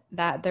said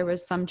that there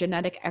was some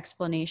genetic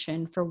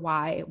explanation for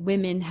why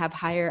women have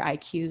higher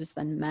IQs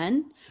than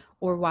men,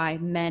 or why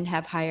men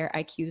have higher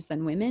IQs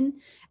than women.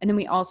 And then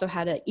we also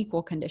had an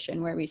equal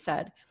condition where we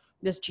said,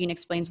 this gene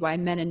explains why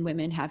men and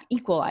women have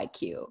equal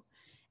IQ.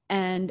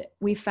 And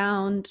we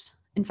found,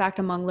 in fact,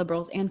 among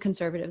liberals and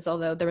conservatives,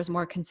 although there was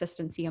more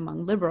consistency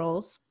among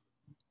liberals,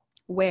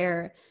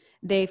 where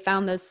they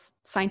found this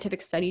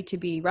scientific study to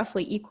be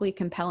roughly equally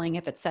compelling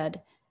if it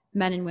said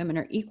men and women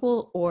are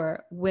equal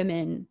or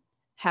women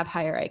have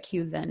higher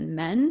IQ than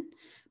men.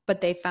 But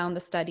they found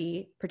the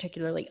study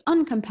particularly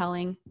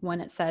uncompelling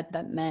when it said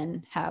that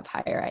men have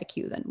higher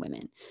IQ than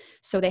women.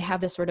 So they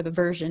have this sort of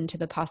aversion to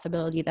the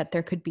possibility that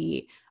there could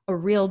be a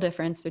real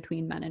difference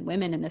between men and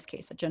women, in this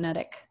case, a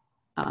genetic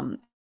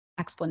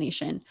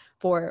explanation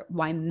for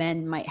why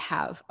men might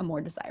have a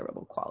more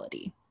desirable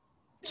quality.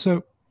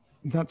 So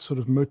that sort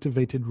of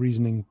motivated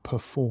reasoning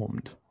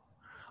performed.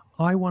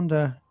 I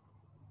wonder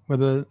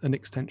whether an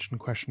extension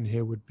question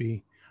here would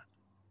be,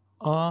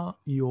 could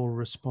your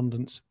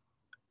respondents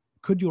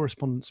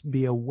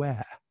be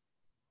aware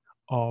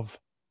of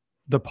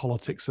the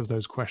politics of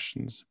those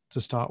questions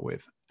to start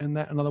with? And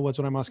that, in other words,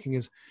 what I'm asking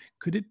is,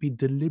 could it be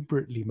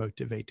deliberately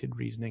motivated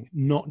reasoning,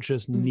 not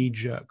just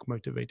knee-jerk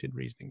motivated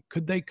reasoning?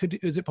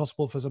 Is it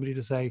possible for somebody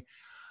to say,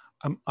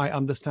 I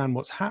understand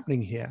what's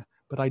happening here,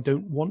 but I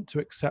don't want to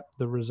accept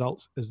the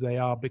results as they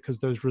are because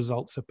those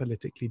results are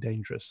politically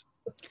dangerous?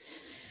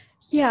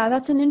 Yeah,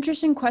 that's an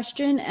interesting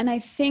question. And I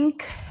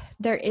think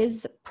there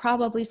is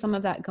probably some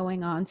of that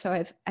going on. So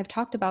I've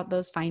talked about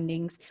those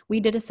findings.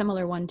 We did a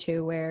similar one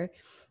too, where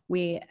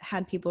we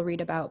had people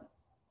read about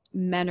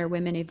men or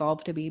women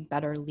evolved to be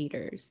better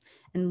leaders.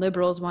 And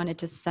liberals wanted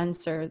to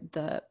censor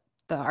the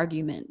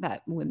argument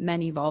that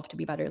men evolved to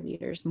be better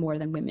leaders more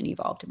than women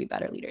evolved to be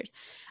better leaders.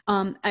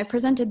 I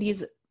presented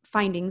these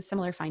findings,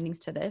 similar findings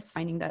to this,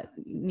 finding that,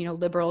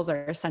 liberals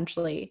are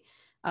essentially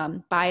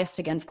biased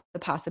against the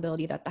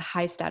possibility that the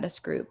high status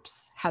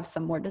groups have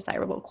some more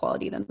desirable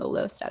quality than the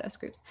low status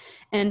groups.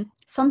 And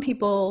some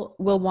people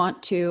will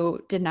want to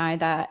deny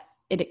that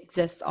it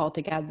exists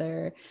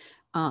altogether.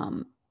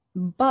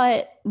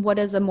 But what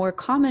is a more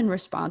common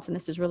response, and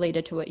this is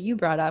related to what you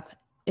brought up,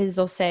 is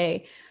they'll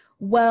say,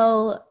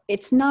 well,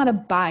 it's not a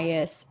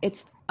bias.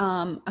 It's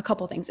a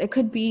couple things. It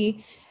could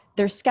be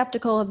they're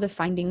skeptical of the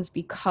findings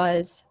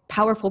because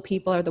powerful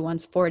people are the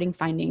ones forwarding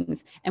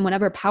findings. And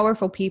whenever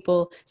powerful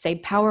people say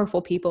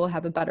powerful people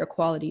have a better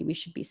quality, we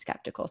should be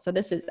skeptical. So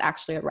this is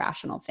actually a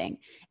rational thing.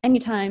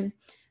 Anytime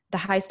the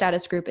high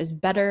status group is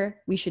better,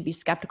 we should be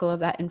skeptical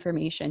of that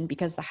information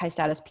because the high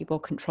status people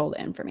control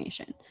the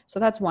information. So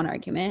that's one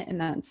argument.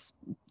 And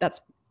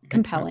that's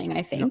compelling,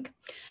 I think.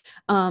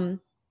 And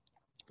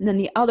then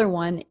the other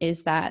one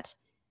is that,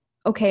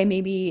 okay,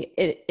 maybe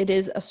it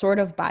is a sort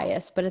of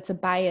bias, but it's a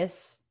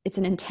bias, it's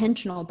an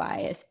intentional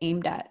bias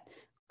aimed at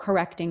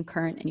correcting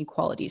current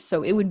inequalities.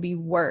 So it would be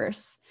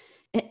worse.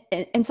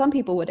 And some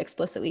people would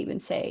explicitly even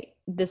say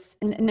this,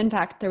 and in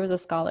fact, there was a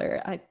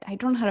scholar, I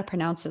don't know how to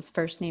pronounce his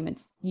first name,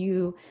 it's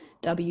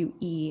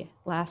U-W-E,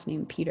 last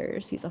name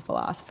Peters, he's a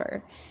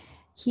philosopher.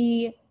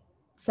 He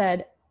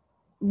said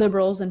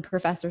liberal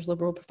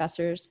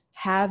professors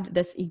have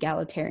this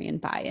egalitarian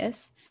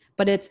bias,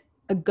 but it's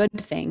a good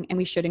thing and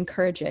we should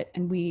encourage it.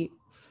 And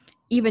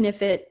even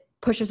if it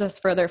pushes us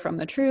further from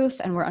the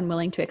truth and we're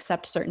unwilling to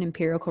accept certain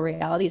empirical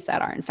realities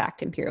that are in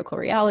fact empirical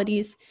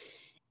realities,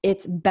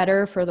 it's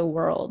better for the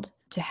world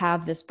to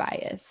have this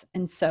bias.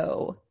 And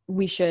so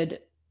we should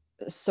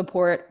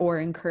support or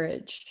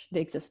encourage the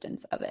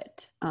existence of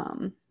it.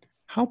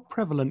 How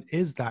prevalent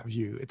is that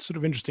view? It's sort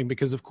of interesting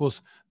because, of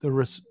course,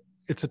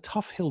 it's a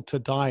tough hill to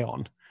die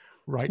on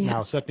right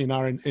now, certainly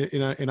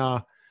in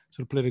our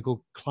sort of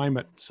political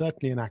climate,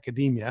 certainly in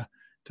academia,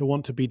 to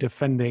want to be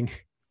defending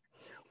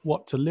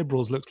what to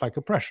liberals looks like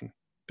oppression,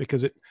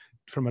 because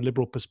from a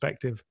liberal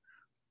perspective,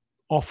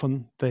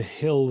 often the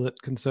hill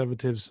that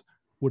conservatives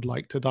would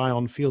like to die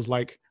on feels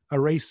like a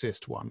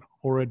racist one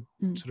or a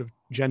sort of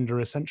gender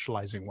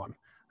essentializing one.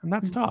 And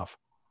that's tough.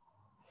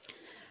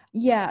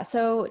 Yeah.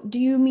 So do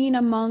you mean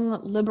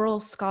among liberal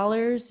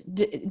scholars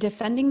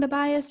defending the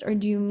bias, or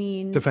do you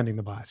mean... Defending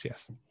the bias,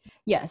 yes.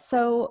 Yeah.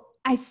 So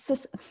I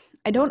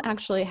don't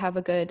actually have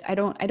I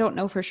don't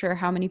know for sure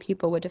how many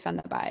people would defend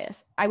the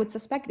bias. I would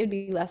suspect it'd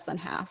be less than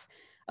half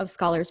of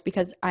scholars,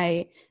 because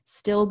I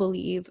still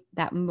believe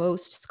that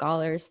most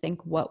scholars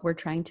think what we're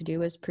trying to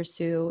do is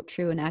pursue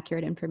true and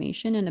accurate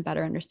information and a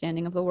better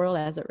understanding of the world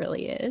as it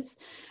really is.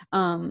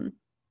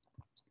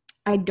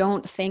 I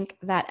don't think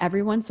that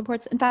everyone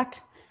supports. In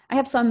fact, I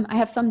have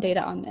some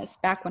data on this.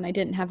 Back when I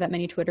didn't have that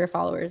many Twitter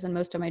followers, and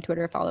most of my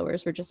Twitter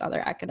followers were just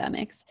other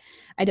academics,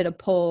 I did a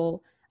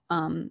poll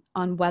on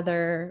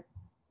whether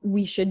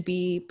we should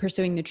be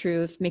pursuing the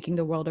truth, making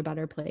the world a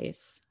better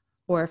place,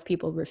 or if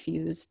people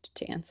refused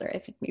to answer. I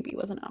think maybe it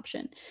was an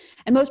option.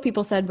 And most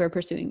people said we're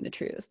pursuing the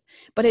truth.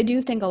 But I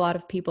do think a lot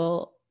of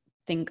people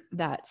think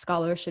that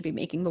scholars should be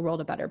making the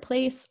world a better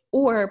place,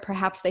 or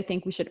perhaps they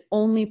think we should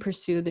only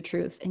pursue the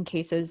truth in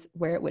cases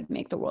where it would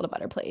make the world a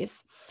better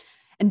place,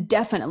 and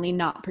definitely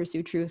not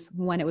pursue truth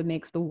when it would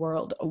make the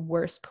world a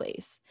worse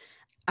place.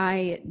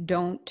 I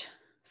don't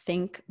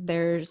think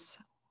there's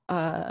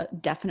a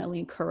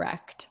definitely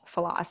correct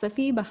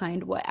philosophy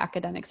behind what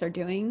academics are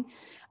doing.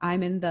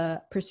 I'm in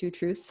the pursue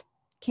truth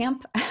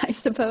camp, I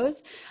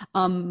suppose.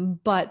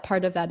 But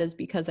part of that is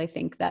because I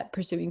think that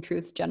pursuing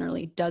truth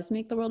generally does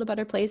make the world a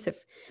better place.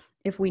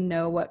 If we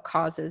know what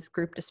causes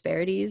group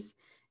disparities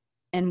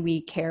and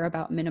we care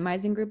about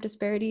minimizing group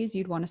disparities,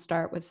 you'd want to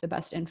start with the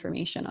best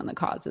information on the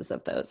causes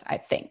of those, I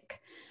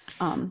think.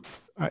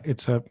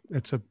 It's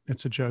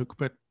a joke,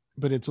 but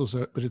it's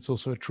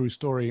also a true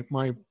story.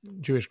 My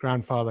Jewish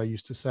grandfather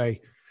used to say,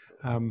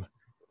 in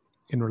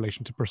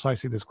relation to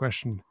precisely this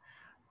question,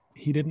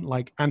 he didn't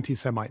like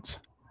anti-Semites,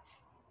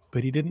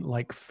 but he didn't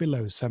like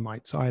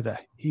philo-Semites either.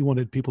 He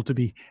wanted people to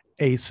be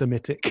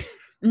asemitic.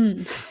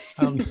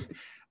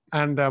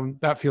 And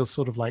that feels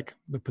sort of like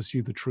the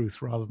pursue the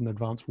truth rather than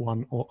advance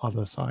one or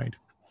other side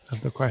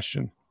of the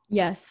question.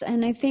 Yes.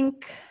 And I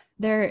think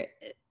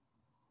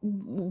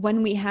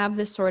when we have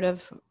this sort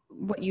of,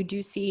 what you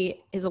do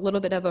see is a little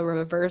bit of a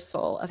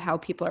reversal of how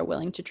people are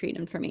willing to treat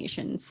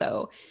information.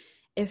 So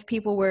if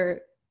people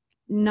were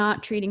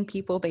not treating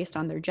people based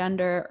on their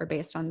gender or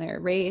based on their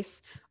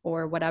race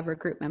or whatever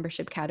group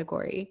membership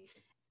category,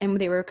 and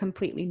they were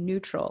completely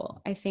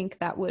neutral, I think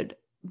that would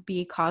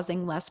be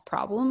causing less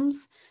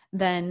problems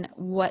than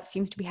what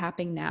seems to be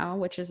happening now,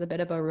 which is a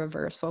bit of a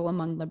reversal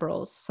among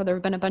liberals. So there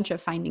have been a bunch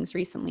of findings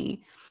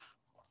recently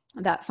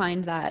that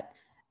find that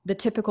the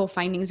typical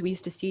findings we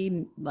used to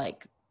see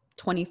like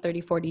 20, 30,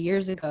 40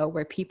 years ago,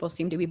 where people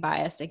seem to be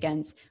biased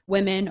against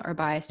women or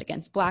biased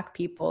against Black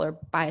people or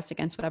biased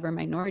against whatever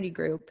minority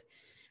group,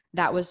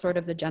 that was sort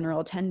of the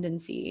general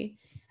tendency.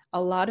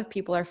 A lot of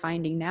people are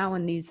finding now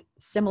in these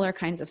similar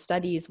kinds of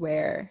studies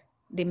where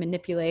they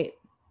manipulate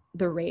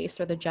the race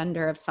or the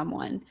gender of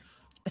someone,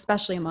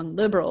 especially among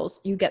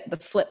liberals, you get the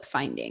flip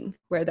finding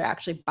where they're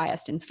actually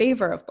biased in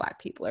favor of Black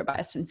people or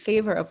biased in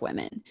favor of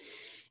women.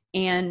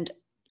 And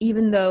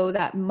even though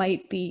that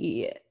might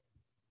be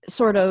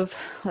sort of,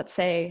 let's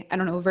say, I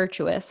don't know,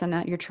 virtuous, and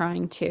that you're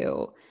trying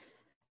to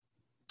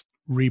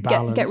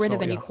rebalance, get rid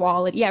of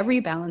inequality. Yeah,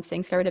 rebalance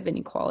things, get rid of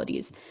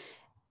inequalities.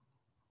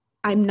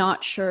 I'm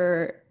not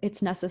sure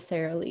it's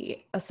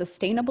necessarily a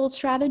sustainable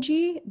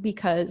strategy,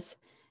 because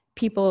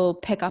people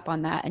pick up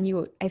on that.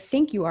 And I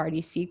think you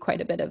already see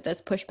quite a bit of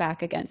this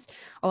pushback against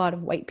a lot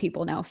of white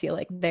people now feel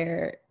like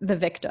they're the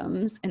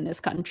victims in this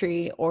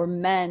country, or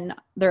men,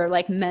 they're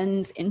like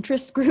men's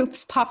interest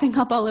groups popping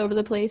up all over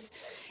the place.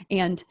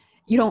 And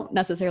you don't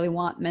necessarily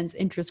want men's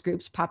interest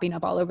groups popping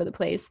up all over the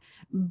place,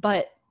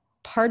 but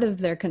part of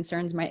their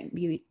concerns might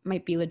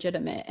be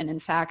legitimate, and in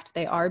fact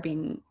they are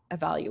being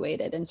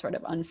evaluated in sort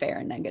of unfair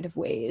and negative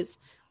ways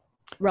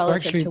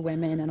relative to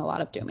women in a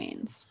lot of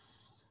domains.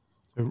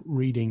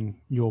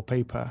 Reading your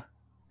paper,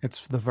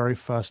 it's the very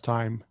first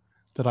time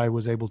that I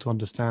was able to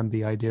understand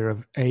the idea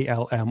of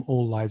ALM,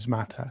 All Lives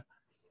Matter,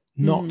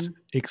 not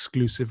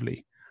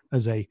exclusively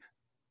as a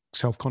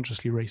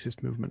self-consciously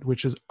racist movement,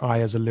 which is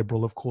I, as a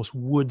liberal, of course,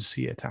 would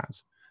see it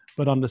as,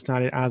 but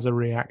understand it as a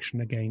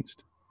reaction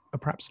against a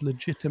perhaps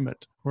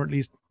legitimate or at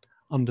least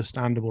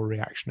understandable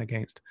reaction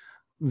against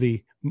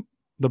the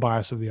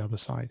bias of the other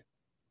side.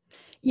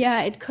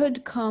 Yeah, it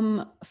could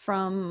come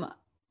from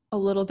a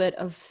little bit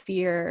of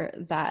fear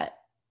that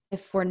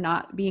if we're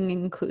not being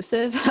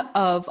inclusive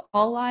of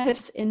all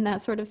lives in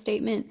that sort of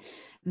statement,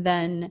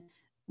 then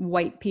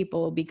white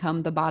people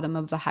become the bottom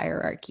of the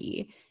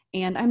hierarchy.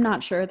 And I'm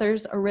not sure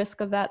there's a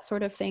risk of that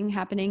sort of thing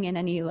happening in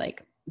any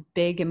like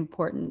big,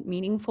 important,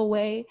 meaningful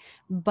way,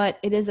 but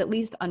it is at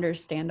least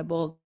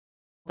understandable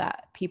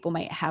that people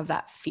might have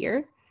that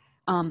fear.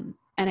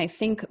 And I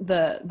think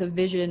the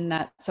vision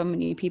that so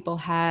many people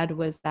had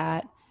was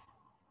that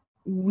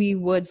we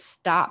would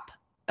stop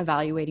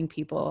evaluating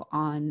people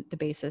on the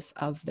basis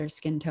of their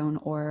skin tone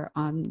or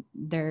on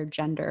their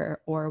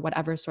gender or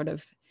whatever sort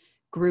of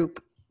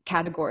group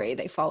category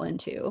they fall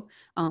into.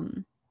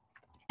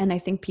 And I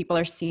think people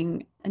are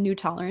seeing a new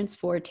tolerance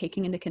for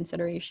taking into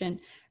consideration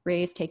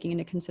race, taking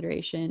into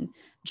consideration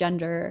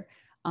gender,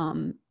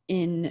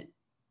 in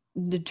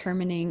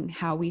determining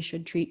how we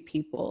should treat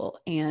people.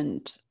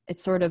 And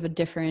it's sort of a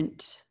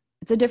different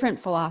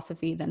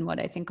philosophy than what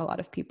I think a lot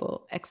of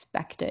people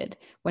expected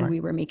when we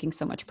were making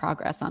so much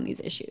progress on these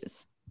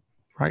issues.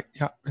 Right.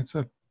 Yeah.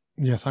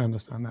 Yes, I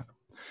understand that.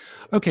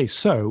 Okay.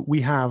 So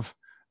we have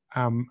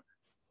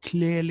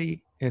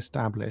clearly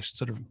established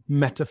sort of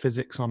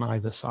metaphysics on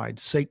either side,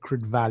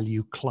 sacred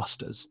value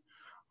clusters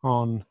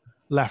on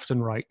left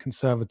and right,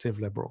 conservative,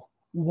 liberal.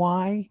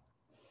 Why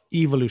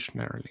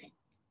evolutionarily?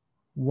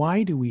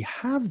 Why do we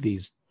have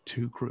these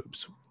two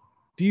groups?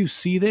 Do you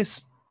see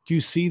this? Do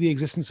you see the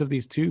existence of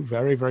these two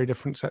very, very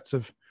different sets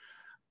of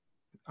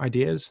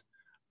ideas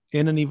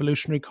in an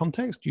evolutionary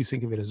context? Do you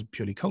think of it as a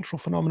purely cultural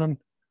phenomenon?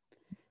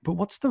 But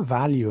what's the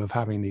value of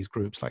having these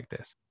groups like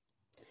this?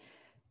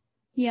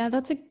 Yeah,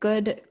 that's a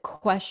good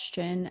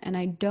question. And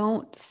I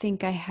don't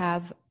think I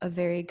have a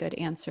very good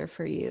answer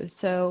for you.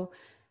 So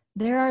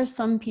there are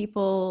some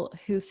people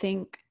who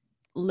think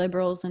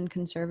liberals and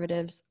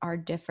conservatives are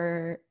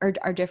different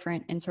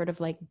in sort of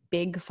like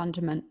big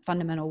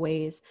fundamental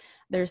ways.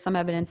 There's some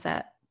evidence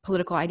that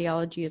political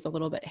ideology is a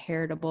little bit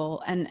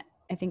heritable. And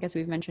I think, as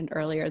we've mentioned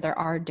earlier, there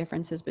are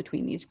differences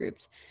between these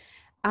groups.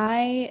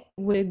 I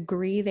would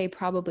agree they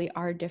probably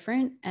are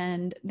different.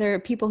 And there are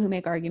people who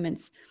make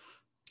arguments.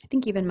 I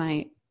think even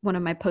one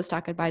of my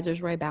postdoc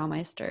advisors, Roy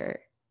Baumeister,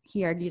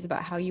 he argues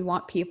about how you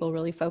want people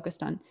really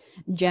focused on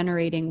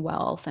generating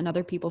wealth and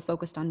other people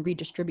focused on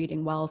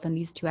redistributing wealth, and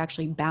these two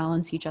actually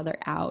balance each other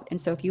out. And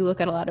so if you look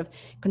at a lot of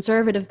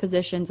conservative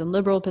positions and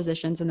liberal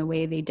positions and the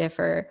way they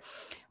differ,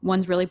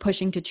 one's really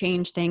pushing to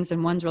change things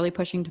and one's really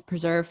pushing to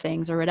preserve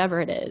things or whatever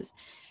it is,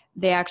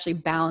 they actually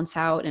balance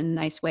out in a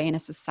nice way in a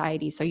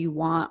society. So you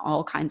want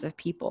all kinds of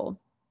people.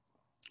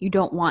 You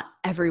don't want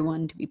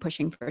everyone to be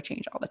pushing for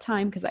change all the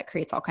time because that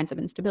creates all kinds of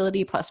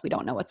instability. Plus, we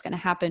don't know what's going to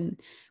happen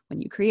when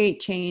you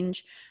create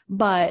change.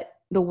 But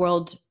the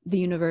world, the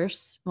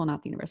universe, well,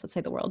 not the universe, let's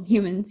say the world,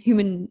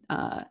 the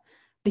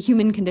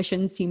human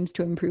condition seems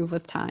to improve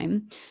with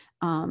time.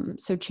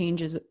 So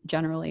change is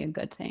generally a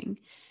good thing.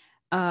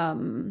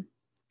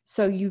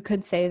 So you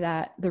could say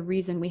that the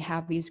reason we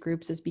have these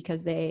groups is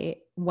because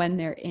when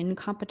they're in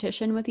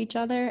competition with each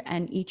other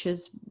and each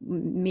is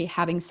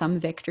having some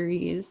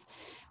victories,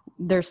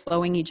 they're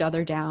slowing each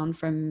other down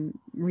from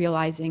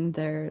realizing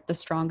the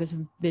strongest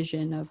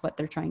vision of what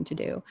they're trying to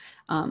do.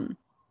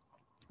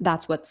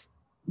 That's what's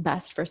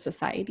best for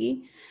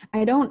society.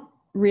 I don't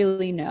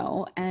really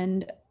know.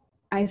 And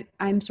I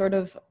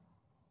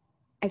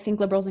think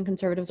liberals and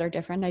conservatives are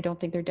different. I don't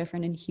think they're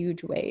different in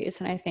huge ways.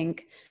 And I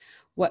think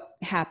what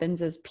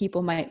happens is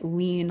people might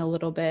lean a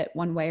little bit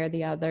one way or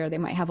the other. They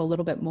might have a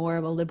little bit more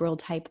of a liberal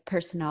type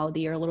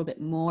personality or a little bit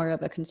more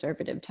of a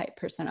conservative type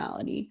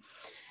personality.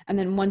 And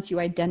then once you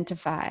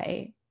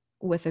identify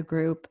with a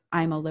group,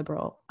 I'm a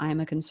liberal, I'm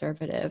a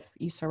conservative,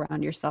 you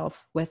surround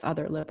yourself with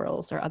other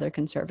liberals or other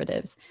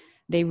conservatives.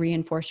 They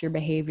reinforce your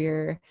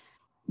behavior.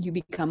 You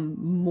become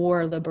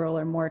more liberal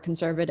or more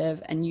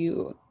conservative, and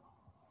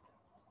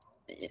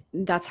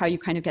that's how you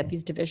kind of get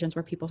these divisions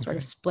where people sort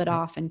of split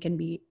off and can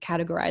be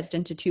categorized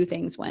into two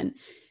things when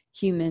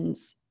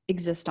humans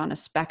exist on a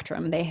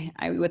spectrum.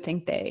 I would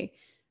think they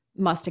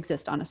must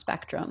exist on a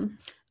spectrum.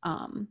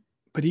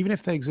 But even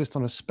if they exist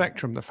on a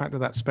spectrum, the fact that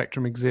that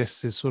spectrum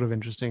exists is sort of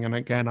interesting. And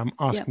again, I'm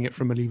asking it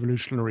from an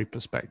evolutionary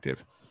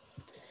perspective.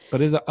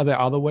 But are there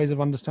other ways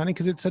of understanding?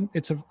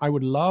 Because I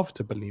would love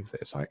to believe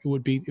this. It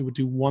would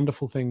do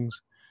wonderful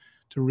things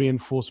to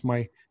reinforce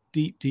my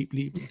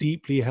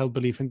deeply held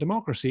belief in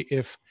democracy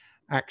if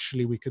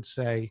actually we could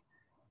say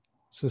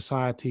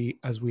society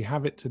as we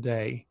have it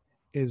today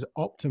is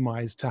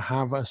optimized to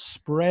have a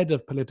spread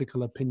of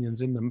political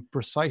opinions in them,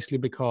 precisely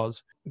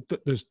because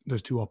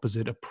those two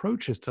opposite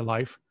approaches to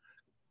life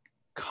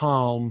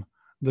calm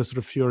the sort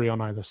of fury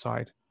on either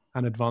side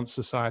and advance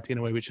society in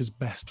a way which is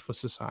best for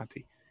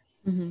society.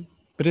 Mm-hmm.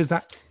 But is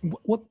that,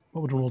 what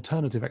would an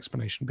alternative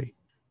explanation be?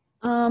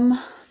 An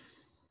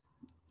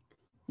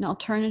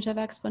alternative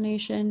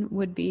explanation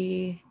would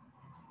be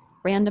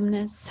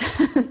randomness.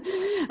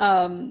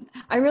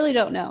 I really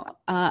don't know.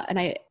 And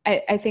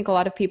I think a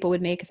lot of people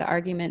would make the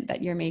argument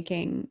that you're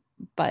making,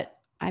 but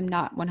I'm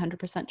not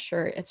 100%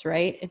 sure it's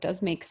right. It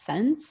does make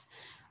sense.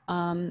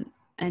 And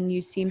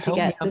you seem to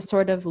get this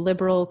sort of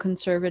liberal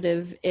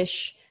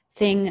conservative-ish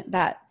thing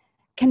that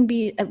can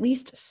be at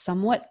least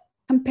somewhat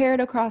compared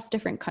across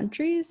different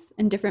countries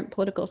and different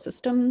political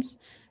systems.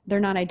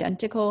 They're not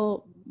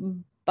identical,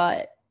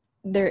 but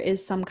there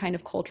is some kind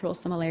of cultural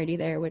similarity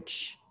there,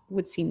 which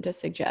would seem to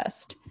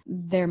suggest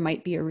there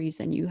might be a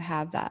reason you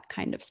have that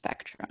kind of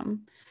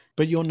spectrum.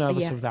 But you're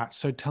nervous of that.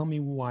 So tell me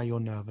why you're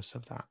nervous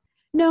of that.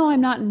 No,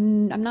 I'm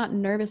not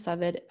nervous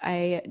of it.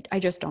 I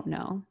just don't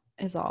know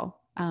is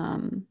all.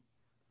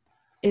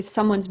 If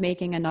someone's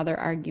making another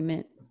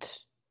argument,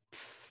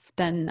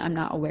 then I'm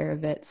not aware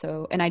of it.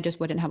 So, and I just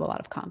wouldn't have a lot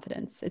of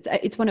confidence.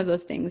 It's one of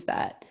those things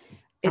that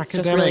it's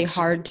just really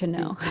hard to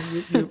know.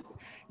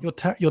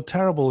 You're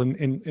terrible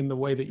in the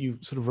way that you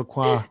sort of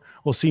require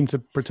or seem to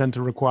pretend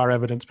to require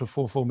evidence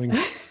before forming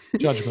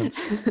judgments.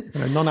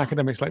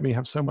 Non-academics like me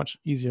have so much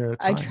easier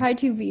time. I try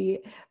to be.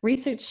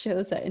 Research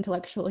shows that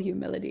intellectual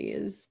humility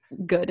is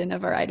good in a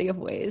variety of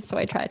ways, so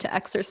I try to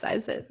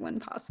exercise it when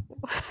possible.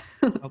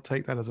 I'll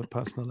take that as a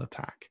personal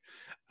attack.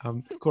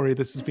 Corey,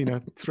 this has been a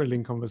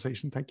thrilling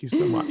conversation. Thank you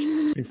so much.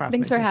 It's been fascinating.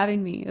 Thanks for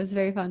having me. It was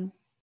very fun.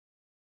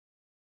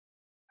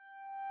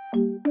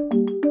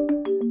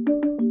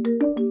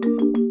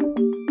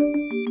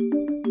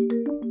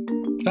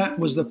 That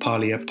was the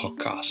Parlia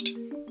podcast.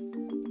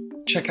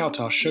 Check out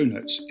our show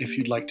notes if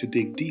you'd like to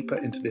dig deeper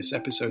into this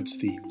episode's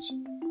themes,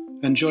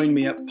 and join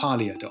me at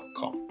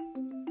parlia.com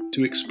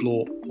to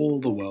explore all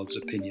the world's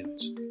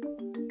opinions.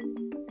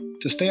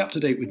 To stay up to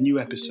date with new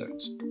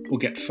episodes or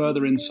get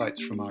further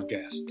insights from our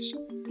guests,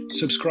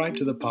 subscribe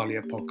to the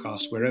Parlia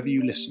podcast wherever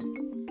you listen,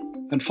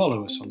 and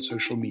follow us on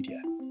social media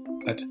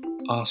at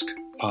Ask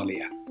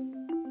Parlia.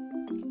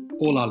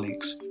 All our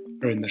links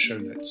are in the show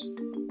notes,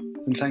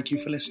 and thank you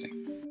for listening.